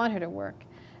didn't want her to work.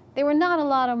 There were not a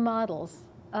lot of models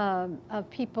of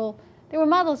people. There were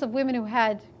models of women who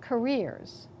had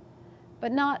careers,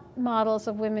 but not models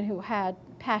of women who had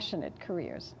passionate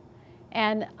careers.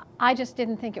 And I just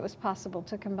didn't think it was possible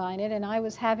to combine it, and I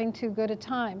was having too good a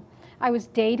time. I was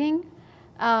dating,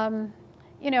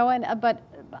 you know, but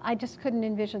I just couldn't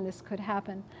envision this could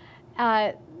happen.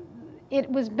 It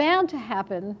was bound to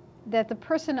happen that the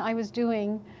person I was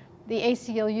doing the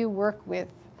ACLU work with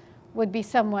would be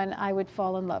someone I would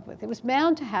fall in love with. It was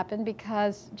bound to happen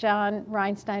because John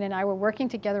Reinstein and I were working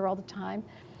together all the time,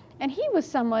 and he was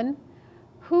someone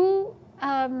who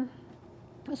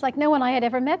was like no one I had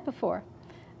ever met before.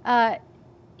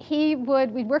 We'd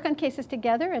work on cases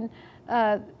together, and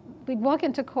we'd walk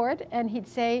into court, and he'd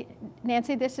say,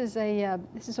 "Nancy, this is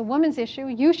a woman's issue.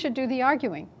 You should do the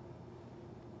arguing."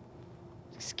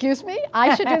 Excuse me?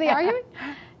 I should do the arguing?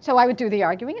 So I would do the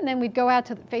arguing, and then we'd go out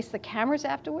to face the cameras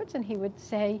afterwards, and he would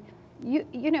say,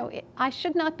 you know, I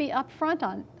should not be up front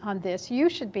on this. You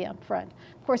should be up front.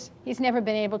 Of course, he's never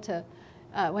been able to,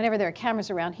 whenever there are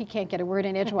cameras around, he can't get a word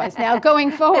in edgewise now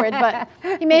going forward, but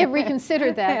he may have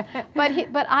reconsidered that.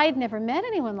 But I'd never met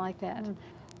anyone like that.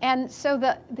 And so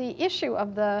the issue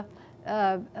of the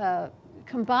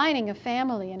combining a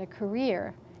family and a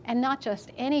career, and not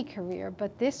just any career,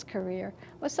 but this career,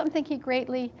 was something he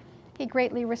greatly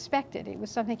respected. It was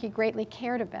something he greatly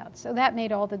cared about. So that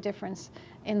made all the difference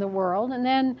in the world. And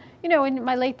then, you know, in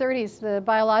my late 30s, the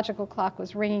biological clock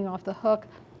was ringing off the hook.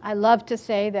 I love to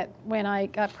say that when I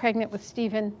got pregnant with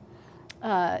Stephen,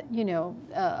 you know,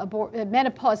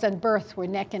 menopause and birth were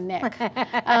neck and neck.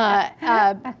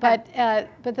 But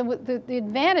the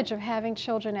advantage of having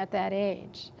children at that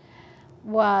age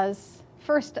was,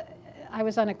 first, I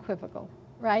was unequivocal,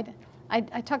 right?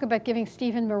 I talk about giving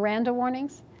Stephen Miranda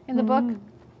warnings in the book.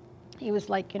 He was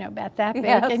like, you know, about that big.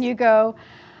 Yes. And you go,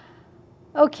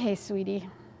 okay, sweetie,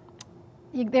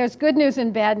 there's good news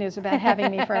and bad news about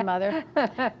having me for a mother.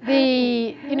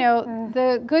 The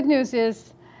good news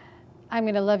is I'm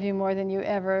going to love you more than you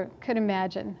ever could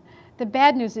imagine. The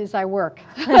bad news is I work.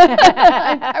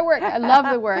 I work. I love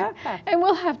the work. And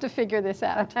we'll have to figure this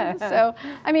out. So,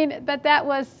 I mean, but that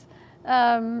was,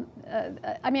 I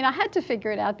mean, I had to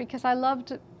figure it out because I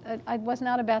was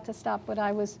not about to stop what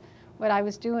I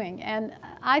was doing. And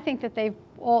I think that there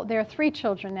are 3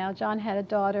 children now. John had a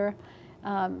daughter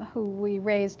who we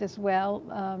raised as well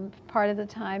part of the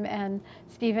time, and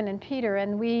Stephen and Peter.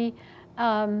 And we,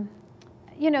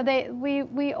 you know,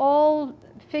 we all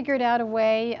figured out a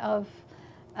way of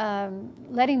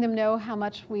letting them know how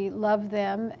much we love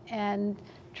them and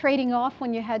trading off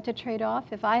when you had to trade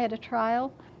off. If I had a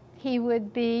trial,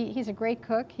 he's a great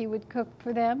cook, he would cook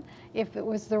for them. If it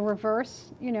was the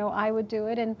reverse, you know, I would do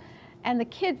it. And the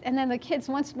kids,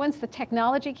 once the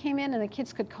technology came in and the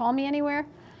kids could call me anywhere,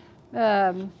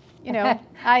 you know,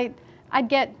 I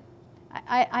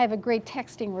have a great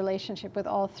texting relationship with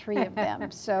all 3 of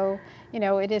them. So, you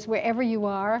know, it is wherever you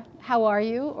are, how are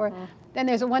you? Or then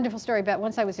there's a wonderful story about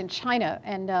once I was in China,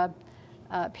 and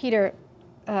Peter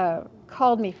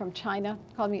called me from China,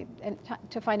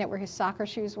 to find out where his soccer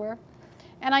shoes were,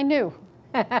 and I knew.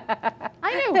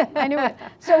 I knew it.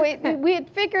 So we had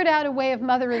figured out a way of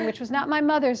mothering, which was not my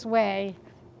mother's way,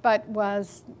 but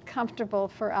was comfortable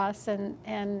for us,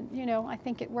 and you know, I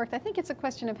think it worked. I think it's a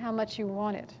question of how much you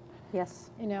want it. Yes.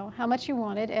 You know, how much you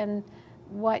want it and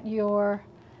what your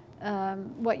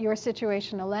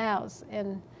situation allows.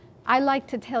 And I like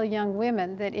to tell young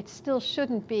women that it still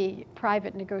shouldn't be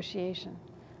private negotiation.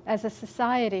 As a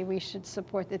society, we should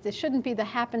support this. It shouldn't be the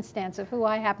happenstance of who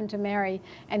I happen to marry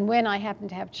and when I happen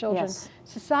to have children. Yes.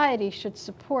 Society should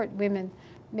support women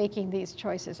making these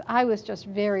choices. I was just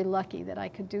very lucky that I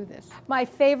could do this. My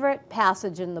favorite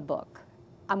passage in the book,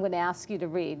 I'm going to ask you to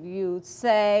read. You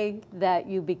say that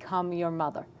you become your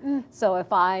mother. So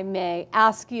if I may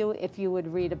ask you if you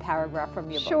would read a paragraph from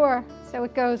your book. Sure. So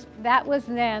it goes, that was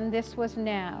then, this was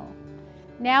now.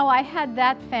 Now I had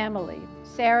that family,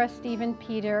 Sarah, Stephen,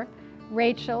 Peter,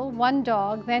 Rachel, 1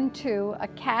 dog, then 2, a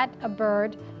cat, a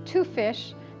bird, 2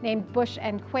 fish, named Bush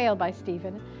and Quail by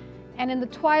Stephen. And in the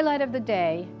twilight of the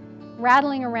day,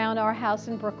 rattling around our house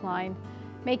in Brookline,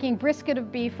 making brisket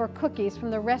of beef or cookies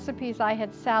from the recipes I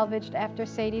had salvaged after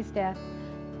Sadie's death,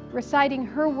 reciting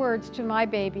her words to my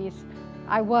babies,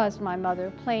 I was my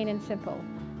mother, plain and simple.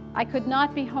 I could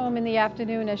not be home in the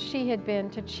afternoon as she had been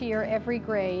to cheer every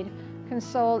grade,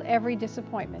 console every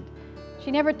disappointment. She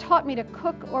never taught me to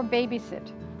cook or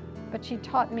babysit, but she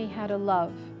taught me how to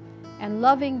love. And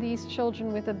loving these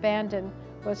children with abandon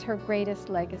was her greatest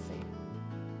legacy.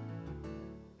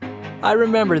 I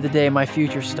remember the day my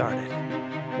future started.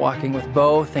 Walking with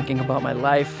Bo, thinking about my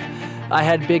life. I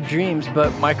had big dreams,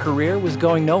 but my career was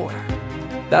going nowhere.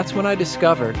 That's when I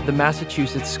discovered the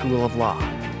Massachusetts School of Law.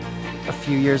 A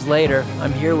few years later,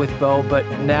 I'm here with Bo, but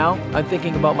now I'm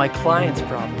thinking about my clients'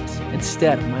 problems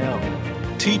instead of my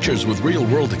own. Teachers with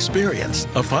real-world experience,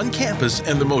 a fun campus,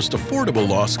 and the most affordable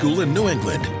law school in New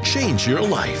England. Change your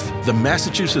life. The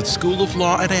Massachusetts School of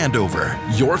Law at Andover.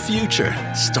 Your future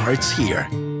starts here.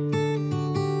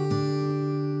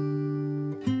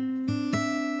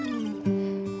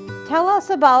 Tell us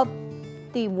about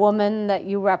the woman that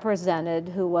you represented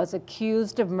who was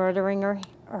accused of murdering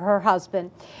her husband,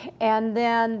 and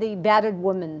then the battered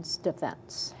woman's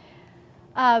defense.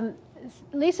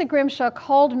 Lisa Grimshaw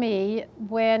called me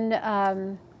when,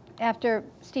 after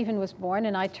Stephen was born,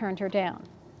 and I turned her down.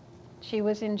 She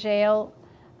was in jail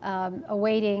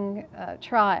awaiting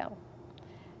trial.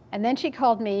 And then she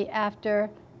called me after,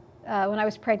 when I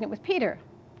was pregnant with Peter,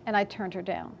 and I turned her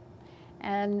down.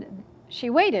 And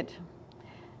she waited.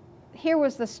 Here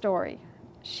was the story.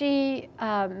 She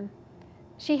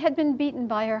had been beaten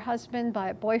by her husband,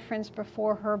 by boyfriends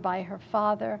before her, by her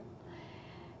father.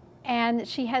 And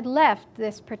she had left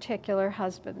this particular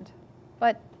husband.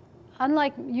 But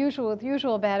unlike with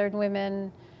usual battered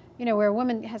women, you know, where a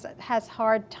woman has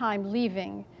hard time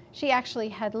leaving, she actually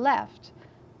had left.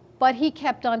 But he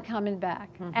kept on coming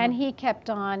back, and he kept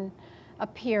on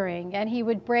appearing, and he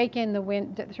would break in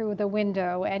through the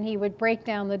window, and he would break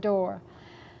down the door.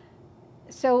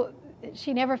 So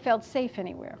she never felt safe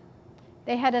anywhere.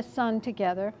 They had a son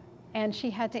together, and she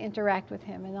had to interact with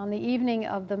him. And on the evening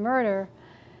of the murder,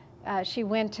 she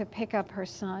went to pick up her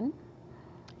son,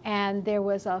 and there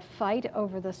was a fight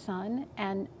over the son,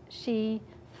 and she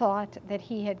thought that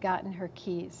he had gotten her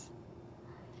keys.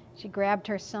 She grabbed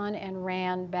her son and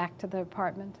ran back to the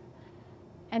apartment.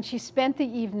 And she spent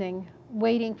the evening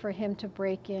waiting for him to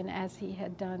break in, as he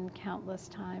had done countless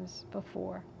times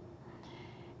before.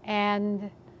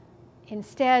 And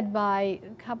instead, by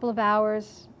a couple of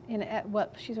hours,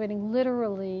 she's waiting,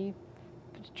 literally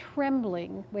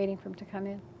trembling, waiting for him to come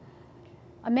in.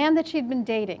 A man that she'd been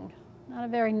dating, not a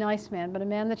very nice man, but a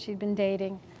man that she'd been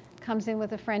dating, comes in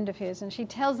with a friend of his, and she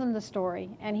tells him the story,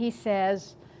 and he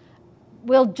says,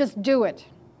 "We'll just do it."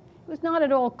 It was not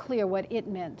at all clear what it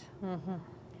meant.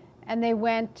 And they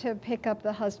went to pick up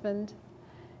the husband,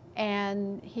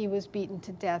 and he was beaten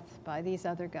to death by these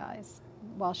other guys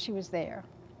while she was there.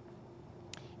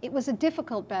 It was a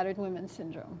difficult battered women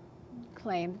syndrome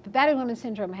claim. The battered women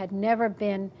syndrome had never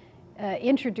been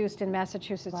introduced in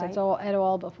Massachusetts at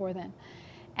all before then.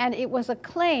 And it was a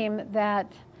claim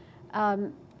that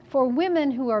for women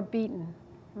who are beaten,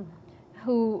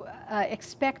 who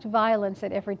expect violence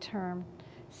at every turn,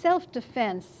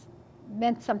 self-defense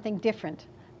meant something different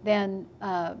than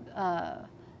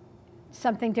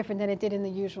it did in the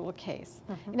usual case.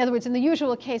 In other words, in the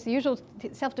usual case, the usual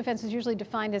self-defense is usually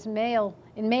defined as in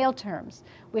male terms,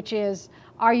 which is,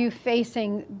 are you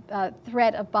facing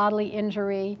threat of bodily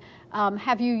injury?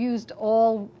 Have you used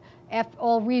all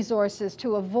resources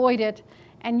to avoid it?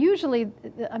 And usually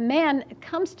a man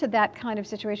comes to that kind of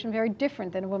situation very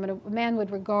different than a woman. A man would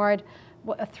regard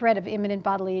a threat of imminent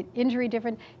bodily injury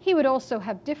different. He would also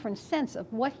have different sense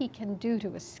of what he can do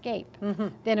to escape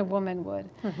than a woman would.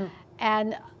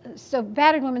 And so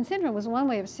battered women syndrome was one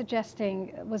way of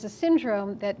suggesting, was a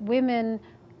syndrome that women,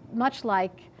 much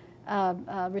like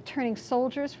returning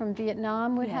soldiers from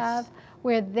Vietnam would have,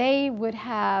 where they would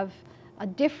have a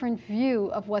different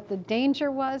view of what the danger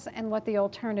was and what the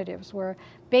alternatives were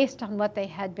based on what they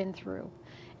had been through.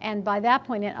 And by that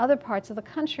point, in other parts of the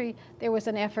country, there was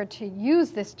an effort to use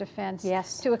this defense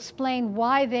to explain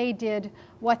why they did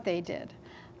what they did.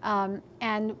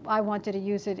 And I wanted to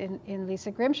use it in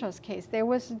Lisa Grimshaw's case. It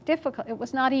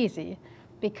was not easy,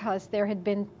 because there had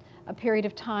been a period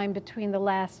of time between the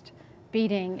last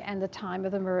beating and the time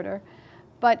of the murder.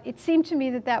 But it seemed to me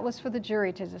that that was for the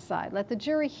jury to decide. Let the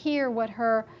jury hear what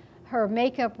her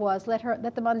makeup was, let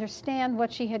them understand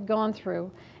what she had gone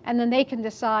through, and then they can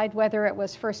decide whether it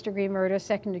was first-degree murder,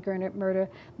 second-degree murder,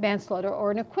 manslaughter, or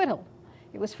an acquittal.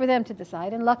 It was for them to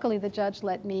decide, and luckily the judge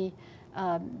let me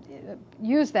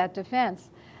use that defense.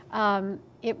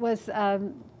 It was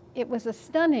a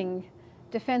stunning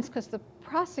defense, because the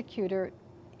prosecutor,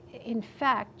 in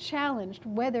fact, challenged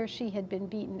whether she had been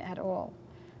beaten at all,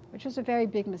 which was a very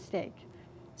big mistake.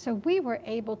 So we were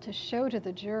able to show to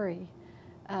the jury,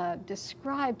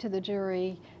 describe to the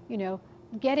jury, you know,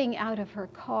 getting out of her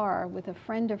car with a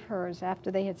friend of hers after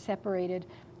they had separated,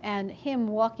 and him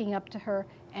walking up to her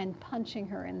and punching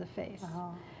her in the face.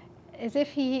 As if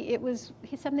he's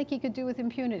something he could do with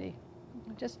impunity.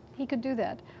 Just, he could do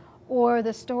that. Or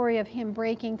the story of him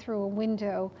breaking through a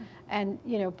window and,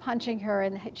 you know, punching her,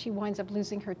 and she winds up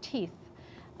losing her teeth.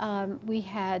 We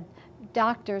had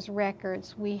doctors'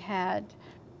 records, we had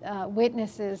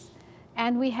witnesses,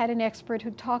 and we had an expert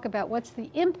who'd talk about what's the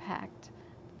impact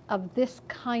of this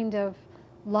kind of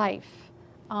life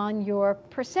on your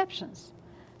perceptions.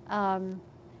 We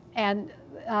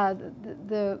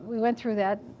went through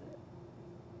that.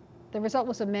 The result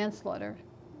was a manslaughter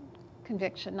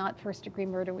conviction, not first-degree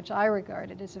murder, which I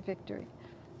regarded as a victory.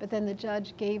 But then the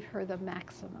judge gave her the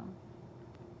maximum,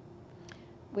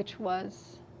 which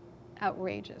was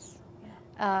outrageous.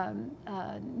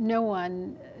 No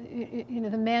one,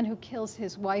 the man who kills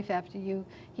his wife after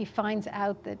he finds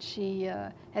out that she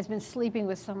has been sleeping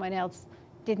with someone else,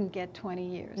 didn't get 20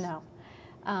 years. No.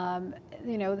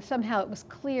 Somehow it was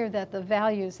clear that the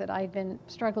values that I'd been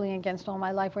struggling against all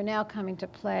my life were now coming to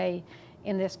play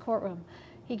in this courtroom.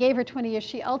 He gave her 20 years.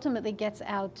 She ultimately gets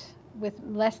out with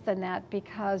less than that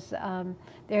because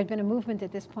there had been a movement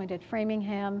at this point at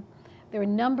Framingham. There were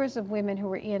numbers of women who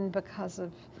were in because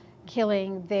of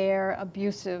killing their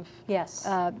abusive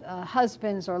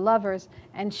husbands or lovers,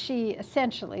 and she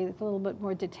essentially, it's a little bit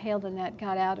more detailed than that,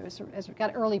 got out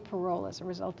got early parole as a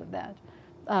result of that.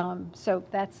 So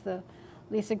that's the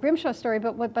Lisa Grimshaw story.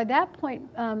 But by that point,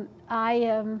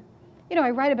 I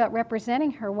write about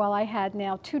representing her while I had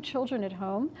now 2 children at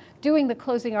home, doing the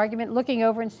closing argument, looking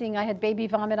over and seeing I had baby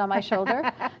vomit on my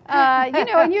shoulder.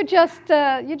 And you just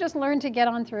learn to get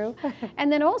on through.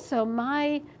 And then also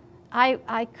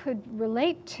I could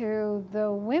relate to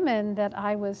the women that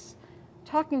I was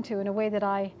talking to in a way that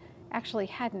I actually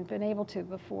hadn't been able to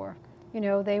before.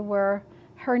 They were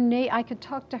I could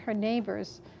talk to her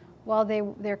neighbors while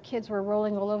their kids were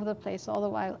rolling all over the place, all the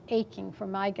while aching for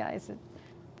my guys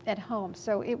at home.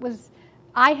 So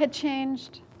I had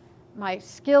changed, my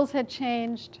skills had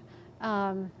changed,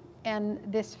 and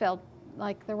this felt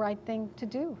like the right thing to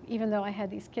do, even though I had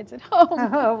these kids at home.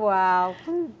 Oh, wow.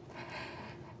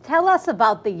 Tell us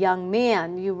about the young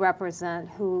man you represent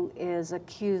who is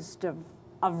accused of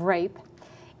rape,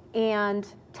 and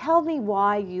tell me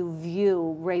why you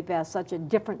view rape as such a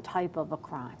different type of a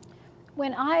crime.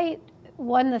 When I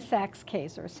won the Sachs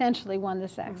case, or essentially won the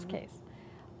Sachs case,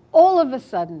 all of a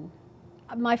sudden,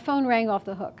 my phone rang off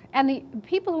the hook. And the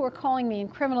people who were calling me in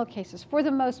criminal cases, for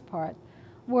the most part,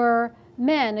 were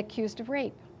men accused of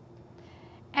rape.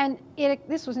 And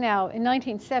this was now in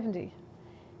 1970.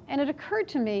 And it occurred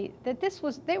to me that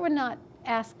they were not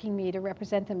asking me to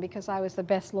represent them because I was the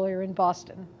best lawyer in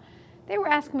Boston. They were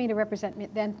asking me to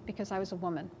represent them because I was a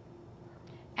woman.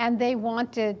 And they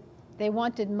wanted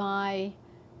my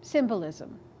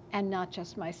symbolism and not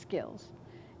just my skills.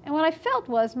 And what I felt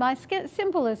was my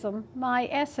symbolism, my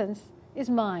essence, is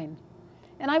mine.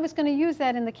 And I was going to use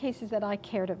that in the cases that I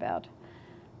cared about.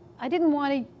 I didn't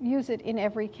want to use it in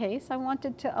every case. I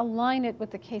wanted to align it with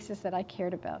the cases that I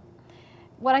cared about.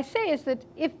 What I say is that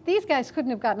if these guys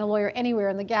couldn't have gotten a lawyer anywhere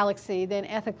in the galaxy, then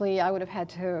ethically I would have had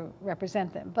to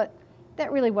represent them. But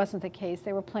that really wasn't the case.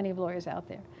 There were plenty of lawyers out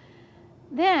there.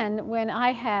 Then, when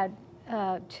I had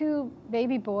 2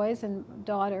 baby boys and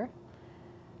daughter,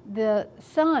 the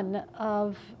son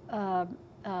of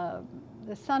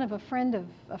a friend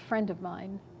of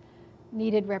mine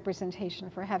needed representation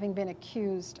for having been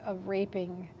accused of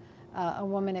raping a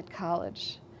woman at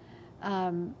college.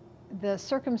 The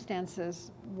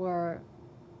circumstances were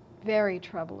very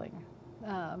troubling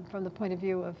from the point of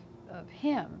view of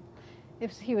him.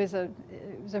 He was a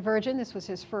virgin. This was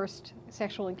his first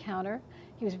sexual encounter.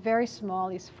 He was very small.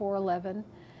 He's 4'11".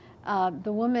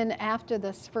 The woman, after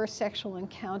this first sexual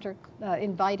encounter,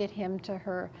 invited him to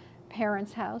her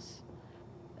parents' house.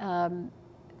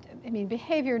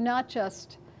 Behavior not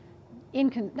just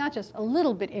a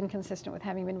little bit inconsistent with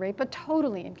having been raped, but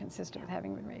totally inconsistent with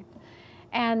having been raped.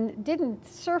 And didn't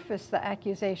surface the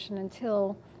accusation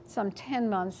until some 10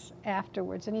 months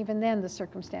afterwards, and even then the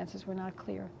circumstances were not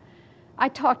clear. I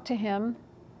talked to him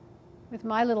with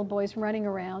my little boys running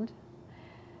around,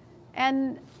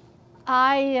 and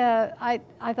I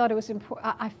thought it was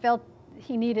important. I felt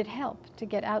he needed help to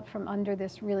get out from under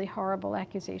this really horrible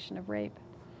accusation of rape.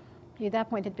 He at that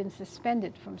point had been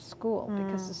suspended from school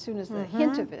because as soon as the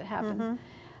hint of it happened.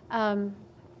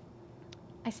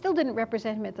 I still didn't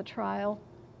represent him at the trial.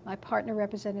 My partner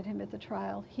represented him at the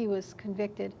trial. He was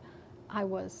convicted. I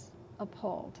was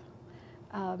appalled.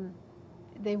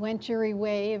 They went jury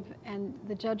waive, and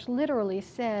the judge literally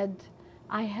said,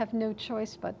 "I have no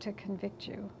choice but to convict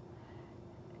you."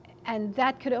 And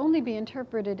that could only be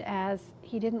interpreted as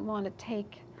he didn't want to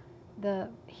take the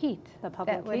heat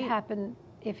that would happen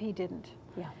if he didn't.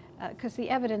 Yeah. Because the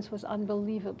evidence was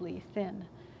unbelievably thin.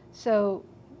 So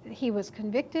he was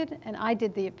convicted, and I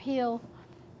did the appeal,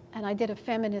 and I did a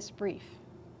feminist brief.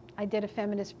 I did a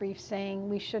feminist brief saying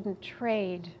we shouldn't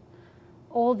trade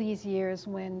all these years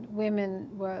when women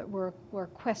were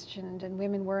questioned and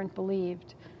women weren't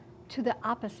believed to the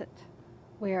opposite,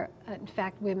 where in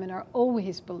fact women are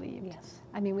always believed. Yes.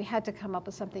 I mean, we had to come up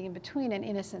with something in between, and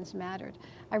innocence mattered.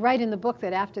 I write in the book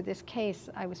that after this case,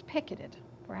 I was picketed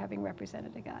for having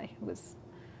represented a guy who was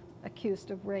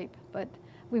accused of rape. But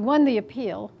we won the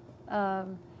appeal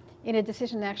in a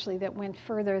decision actually that went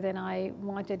further than I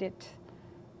wanted it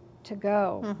to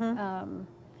go.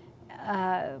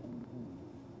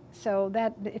 So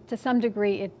that, to some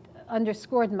degree, it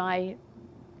underscored my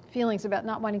feelings about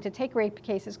not wanting to take rape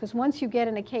cases, because once you get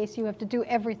in a case, you have to do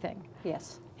everything.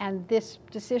 Yes. And this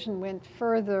decision went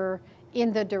further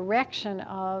in the direction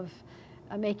of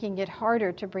making it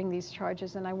harder to bring these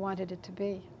charges than I wanted it to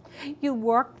be. You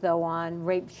worked, though, on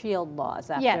rape shield laws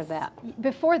after that. Yes,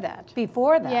 before that.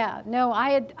 Before that? Yeah, no,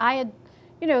 I had,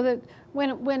 you know,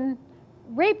 when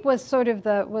rape was sort of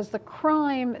the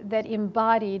crime that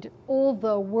embodied all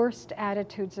the worst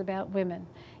attitudes about women.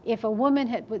 If a woman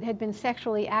had been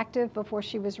sexually active before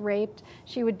she was raped,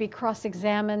 she would be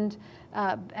cross-examined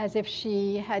as if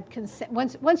she had consent.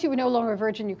 Once you were no longer a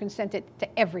virgin, you consented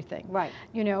to everything. Right.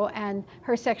 You know, and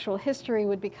her sexual history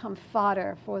would become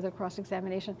fodder for the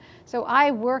cross-examination. So I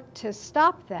worked to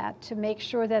stop that, to make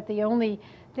sure that the only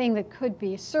thing that could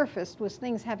be surfaced was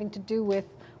things having to do with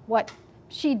what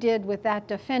she did with that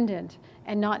defendant,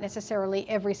 and not necessarily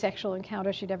every sexual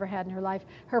encounter she'd ever had in her life.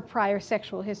 Her prior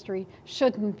sexual history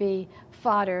shouldn't be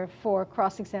fodder for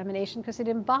cross-examination, because it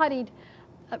embodied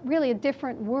really a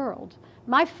different world.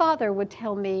 My father would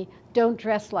tell me, don't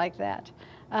dress like that.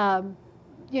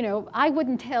 You know, I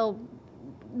wouldn't tell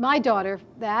my daughter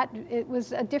that. It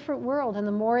was a different world, and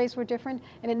the mores were different,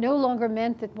 and it no longer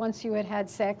meant that once you had had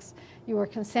sex, you were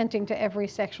consenting to every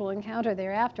sexual encounter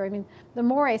thereafter. I mean, the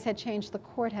mores had changed, the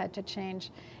court had to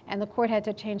change, and the court had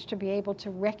to change to be able to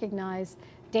recognize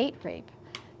date rape.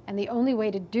 And the only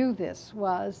way to do this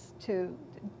was to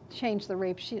change the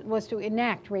rape shield, was to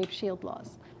enact rape shield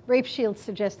laws. Rape shields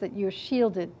suggest that you're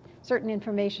shielded, certain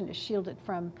information is shielded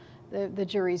from the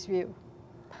jury's view.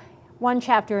 One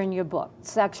chapter in your book,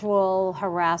 sexual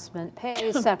harassment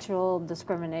pays, sexual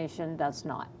discrimination does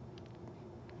not.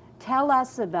 Tell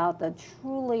us about the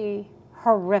truly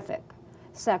horrific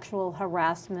sexual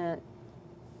harassment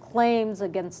claims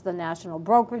against the national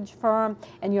brokerage firm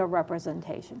and your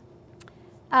representation.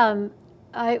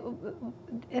 I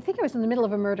think I was in the middle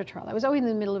of a murder trial. I was always in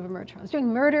the middle of a murder trial. I was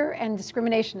doing murder and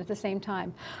discrimination at the same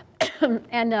time.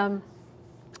 And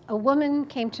a woman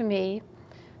came to me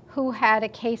who had a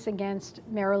case against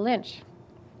Merrill Lynch.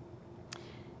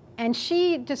 And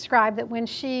she described that when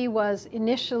she was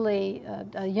initially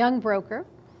a young broker,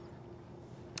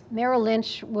 Merrill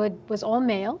Lynch was all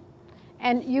male,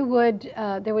 and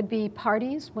there would be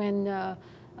parties when a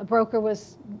broker it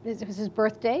was his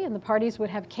birthday, and the parties would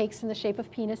have cakes in the shape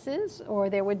of penises, or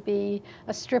there would be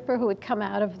a stripper who would come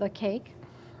out of the cake.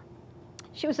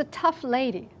 She was a tough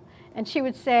lady, and she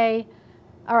would say,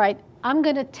 all right, I'm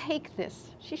going to take this.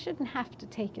 She shouldn't have to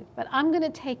take it, but I'm going to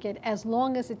take it as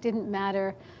long as it didn't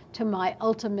matter to my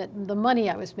the money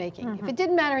I was making. If it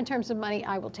didn't matter in terms of money,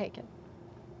 I will take it.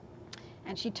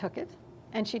 And she took it,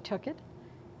 and she took it.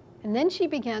 And then she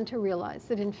began to realize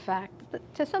that, in fact,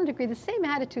 to some degree, the same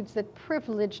attitudes that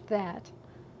privileged that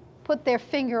put their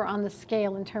finger on the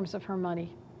scale in terms of her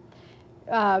money.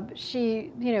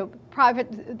 She, you know,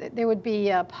 there would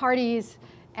be parties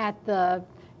at the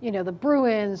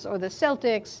Bruins or the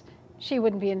Celtics. She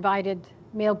wouldn't be invited.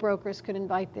 Male brokers could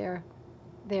invite their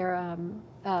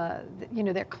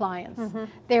clients.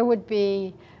 There would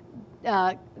be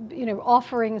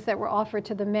offerings that were offered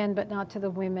to the men but not to the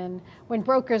women. When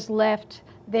brokers left,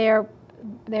 their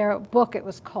book, it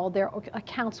was called, their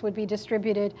accounts would be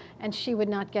distributed, and she would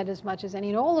not get as much as any.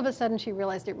 And all of a sudden, she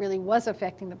realized it really was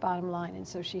affecting the bottom line, and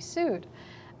so she sued.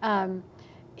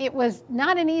 It was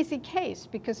not an easy case,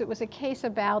 because it was a case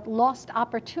about lost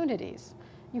opportunities.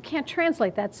 You can't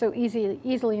translate that so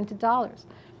easily into dollars.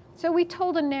 So we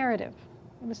told a narrative.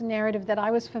 It was a narrative that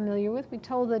I was familiar with. We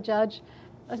told the judge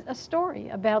a story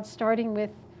about starting with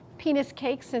penis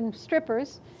cakes and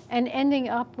strippers and ending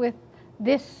up with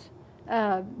this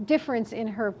difference in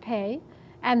her pay,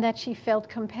 and that she felt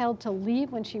compelled to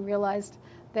leave when she realized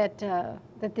that,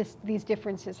 these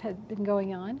differences had been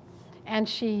going on. And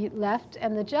she left,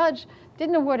 and the judge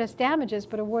didn't award us damages,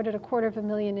 but awarded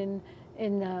 $250,000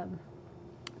 in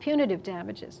punitive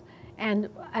damages. And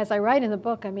as I write in the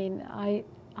book, I mean,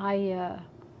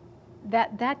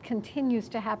 that continues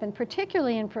to happen,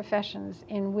 particularly in professions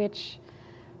in which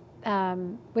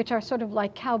are sort of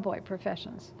like cowboy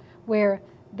professions, where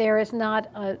there is not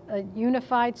a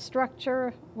unified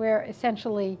structure, where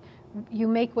essentially you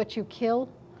make what you kill.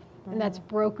 and that's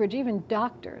brokerage. Even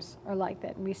doctors are like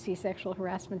that, and we see sexual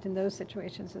harassment in those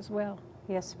situations as well.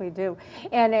 Yes, we do.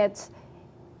 And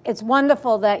it's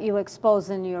wonderful that you expose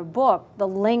in your book the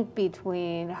link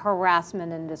between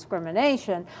harassment and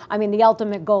discrimination. I mean, the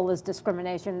ultimate goal is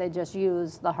discrimination. They just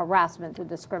use the harassment to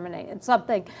discriminate. It's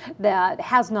something that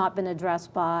has not been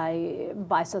addressed by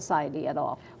society at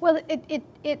all. Well,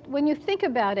 when you think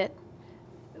about it,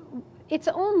 it's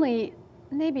only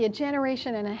maybe a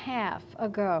generation and a half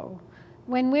ago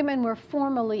when women were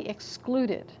formally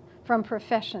excluded from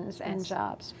professions and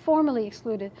jobs, formally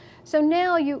excluded. So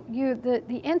now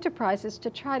the enterprise is to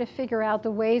try to figure out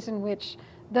the ways in which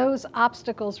those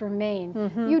obstacles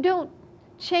remain. You don't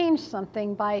change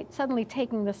something by suddenly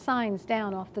taking the signs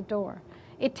down off the door.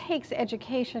 It takes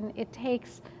education, it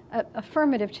takes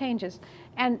affirmative changes.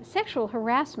 And sexual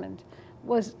harassment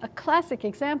was a classic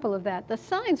example of that. The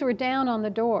signs were down on the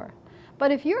door.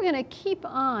 But if you're going to keep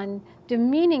on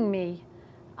demeaning me,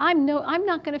 I'm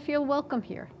not going to feel welcome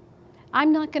here.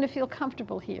 I'm not going to feel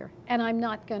comfortable here, and I'm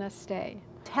not going to stay.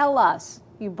 Tell us,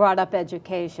 you brought up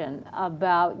education,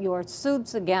 about your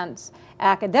suits against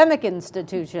academic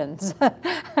institutions,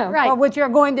 right, for which you're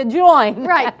going to join.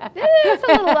 Right. It's a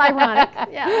little ironic.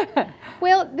 Yeah.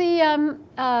 Well,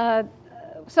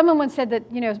 someone once said that,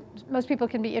 you know, most people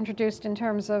can be introduced in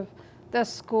terms of the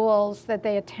schools that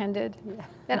they attended,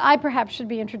 that I perhaps should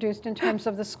be introduced in terms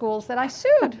of the schools that I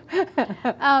sued.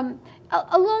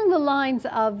 Along the lines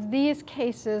of these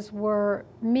cases were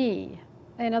me.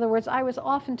 In other words, I was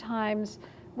oftentimes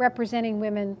representing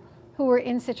women who were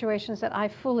in situations that I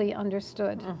fully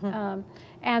understood.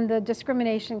 And the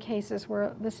discrimination cases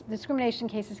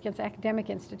against academic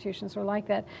institutions were like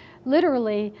that.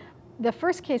 Literally, the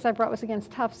first case I brought was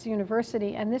against Tufts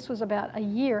University, and this was about a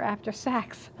year after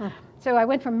Sachs. So I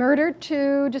went from murder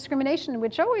to discrimination,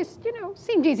 which always, you know,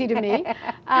 seemed easy to me.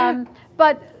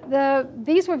 But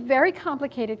these were very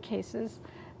complicated cases.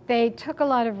 They took a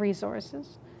lot of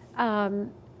resources.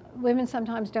 Women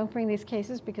sometimes don't bring these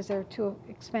cases because they're too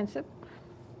expensive.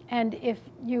 And if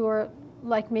you are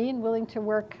like me and willing to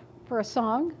work for a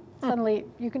song, suddenly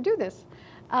you can do this.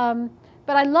 But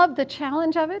I love the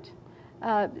challenge of it.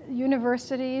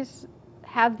 Universities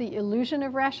have the illusion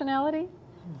of rationality,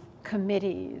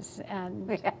 committees and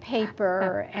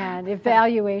paper and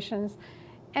evaluations.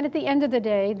 And at the end of the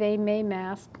day, they may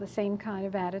mask the same kind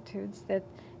of attitudes that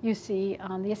you see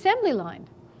on the assembly line.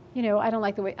 You know, I don't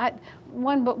like the way,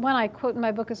 one I quote in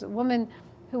my book is a woman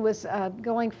who was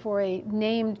going for a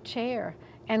named chair.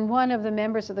 And one of the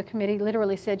members of the committee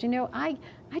literally said, you know, I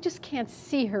just can't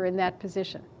see her in that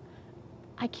position.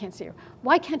 I can't see her.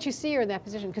 Why can't you see her in that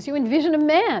position? Because you envision a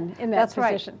man in that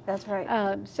position. That's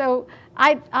right. So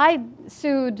I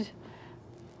sued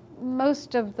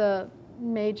most of the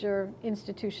major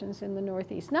institutions in the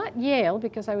Northeast. Not Yale,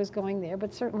 because I was going there,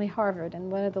 but certainly Harvard.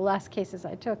 And one of the last cases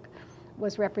I took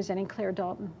was representing Claire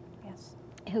Dalton,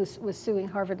 who was suing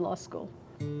Harvard Law School.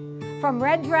 From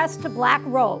red dress to black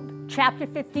robe, Chapter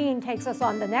 15 takes us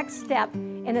on the next step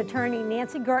in attorney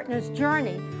Nancy Gertner's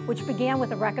journey, which began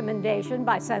with a recommendation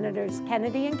by Senators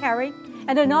Kennedy and Kerry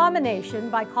and a nomination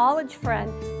by college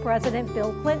friend President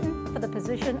Bill Clinton for the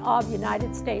position of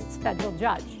United States federal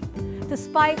judge.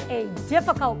 Despite a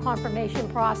difficult confirmation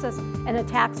process and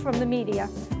attacks from the media,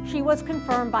 she was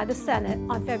confirmed by the Senate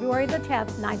on February the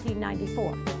 10th,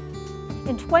 1994.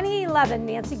 In 2011,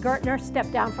 Nancy Gertner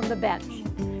stepped down from the bench.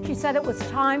 She said it was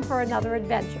time for another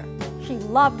adventure. She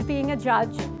loved being a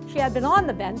judge. She had been on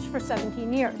the bench for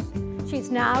 17 years. She's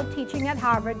now teaching at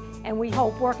Harvard, and we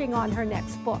hope working on her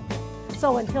next book.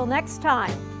 So until next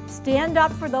time, stand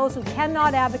up for those who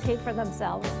cannot advocate for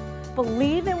themselves,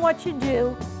 believe in what you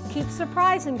do, keep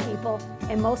surprising people,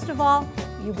 and most of all,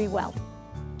 you be well.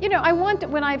 You know,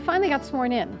 when I finally got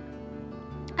sworn in,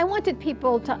 I wanted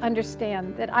people to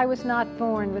understand that I was not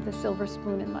born with a silver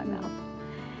spoon in my mouth,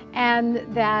 and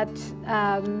that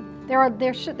there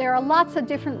are lots of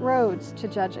different roads to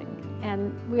judging,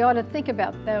 and we ought to think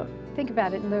about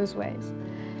it in those ways.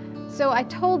 So I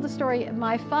told the story.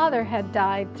 My father had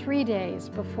died 3 days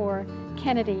before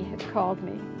Kennedy had called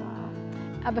me,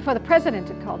 before the president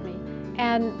had called me,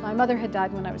 and my mother had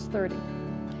died when I was 30.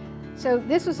 So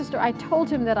this was a story. I told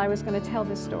him that I was going to tell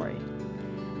this story.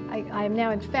 I am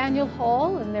now in Faneuil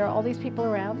Hall, and there are all these people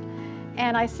around.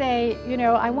 And I say, you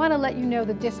know, I want to let you know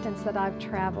the distance that I've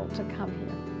traveled to come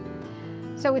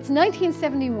here. So it's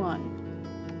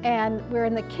 1971, and we're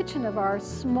in the kitchen of our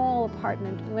small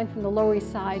apartment. We went from the Lower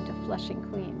East Side to Flushing,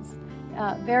 Queens.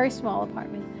 Very small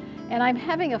apartment. And I'm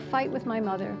having a fight with my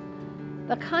mother.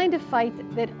 the kind of fight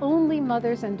that only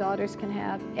mothers and daughters can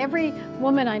have. Every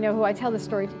woman I know who I tell this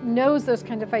story knows those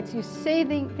kind of fights. You say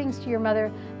things to your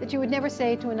mother that you would never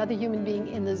say to another human being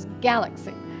in this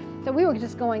galaxy. So we were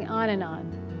just going on and on.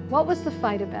 What was the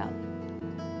fight about?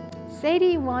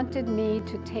 Sadie wanted me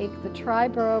to take the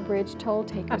Triborough Bridge toll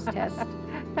takers test,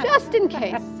 just in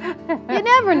case. You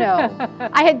never know.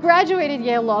 I had graduated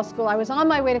Yale Law School. I was on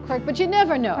my way to clerk, but you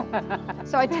never know.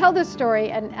 So I tell this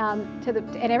story, and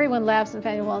everyone laughs and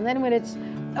well. And then when it's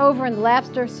over and the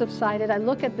laughter subsided, I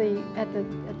look at the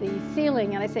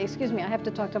ceiling and I say, "Excuse me, I have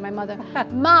to talk to my mother."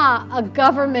 "Ma, a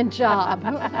government job."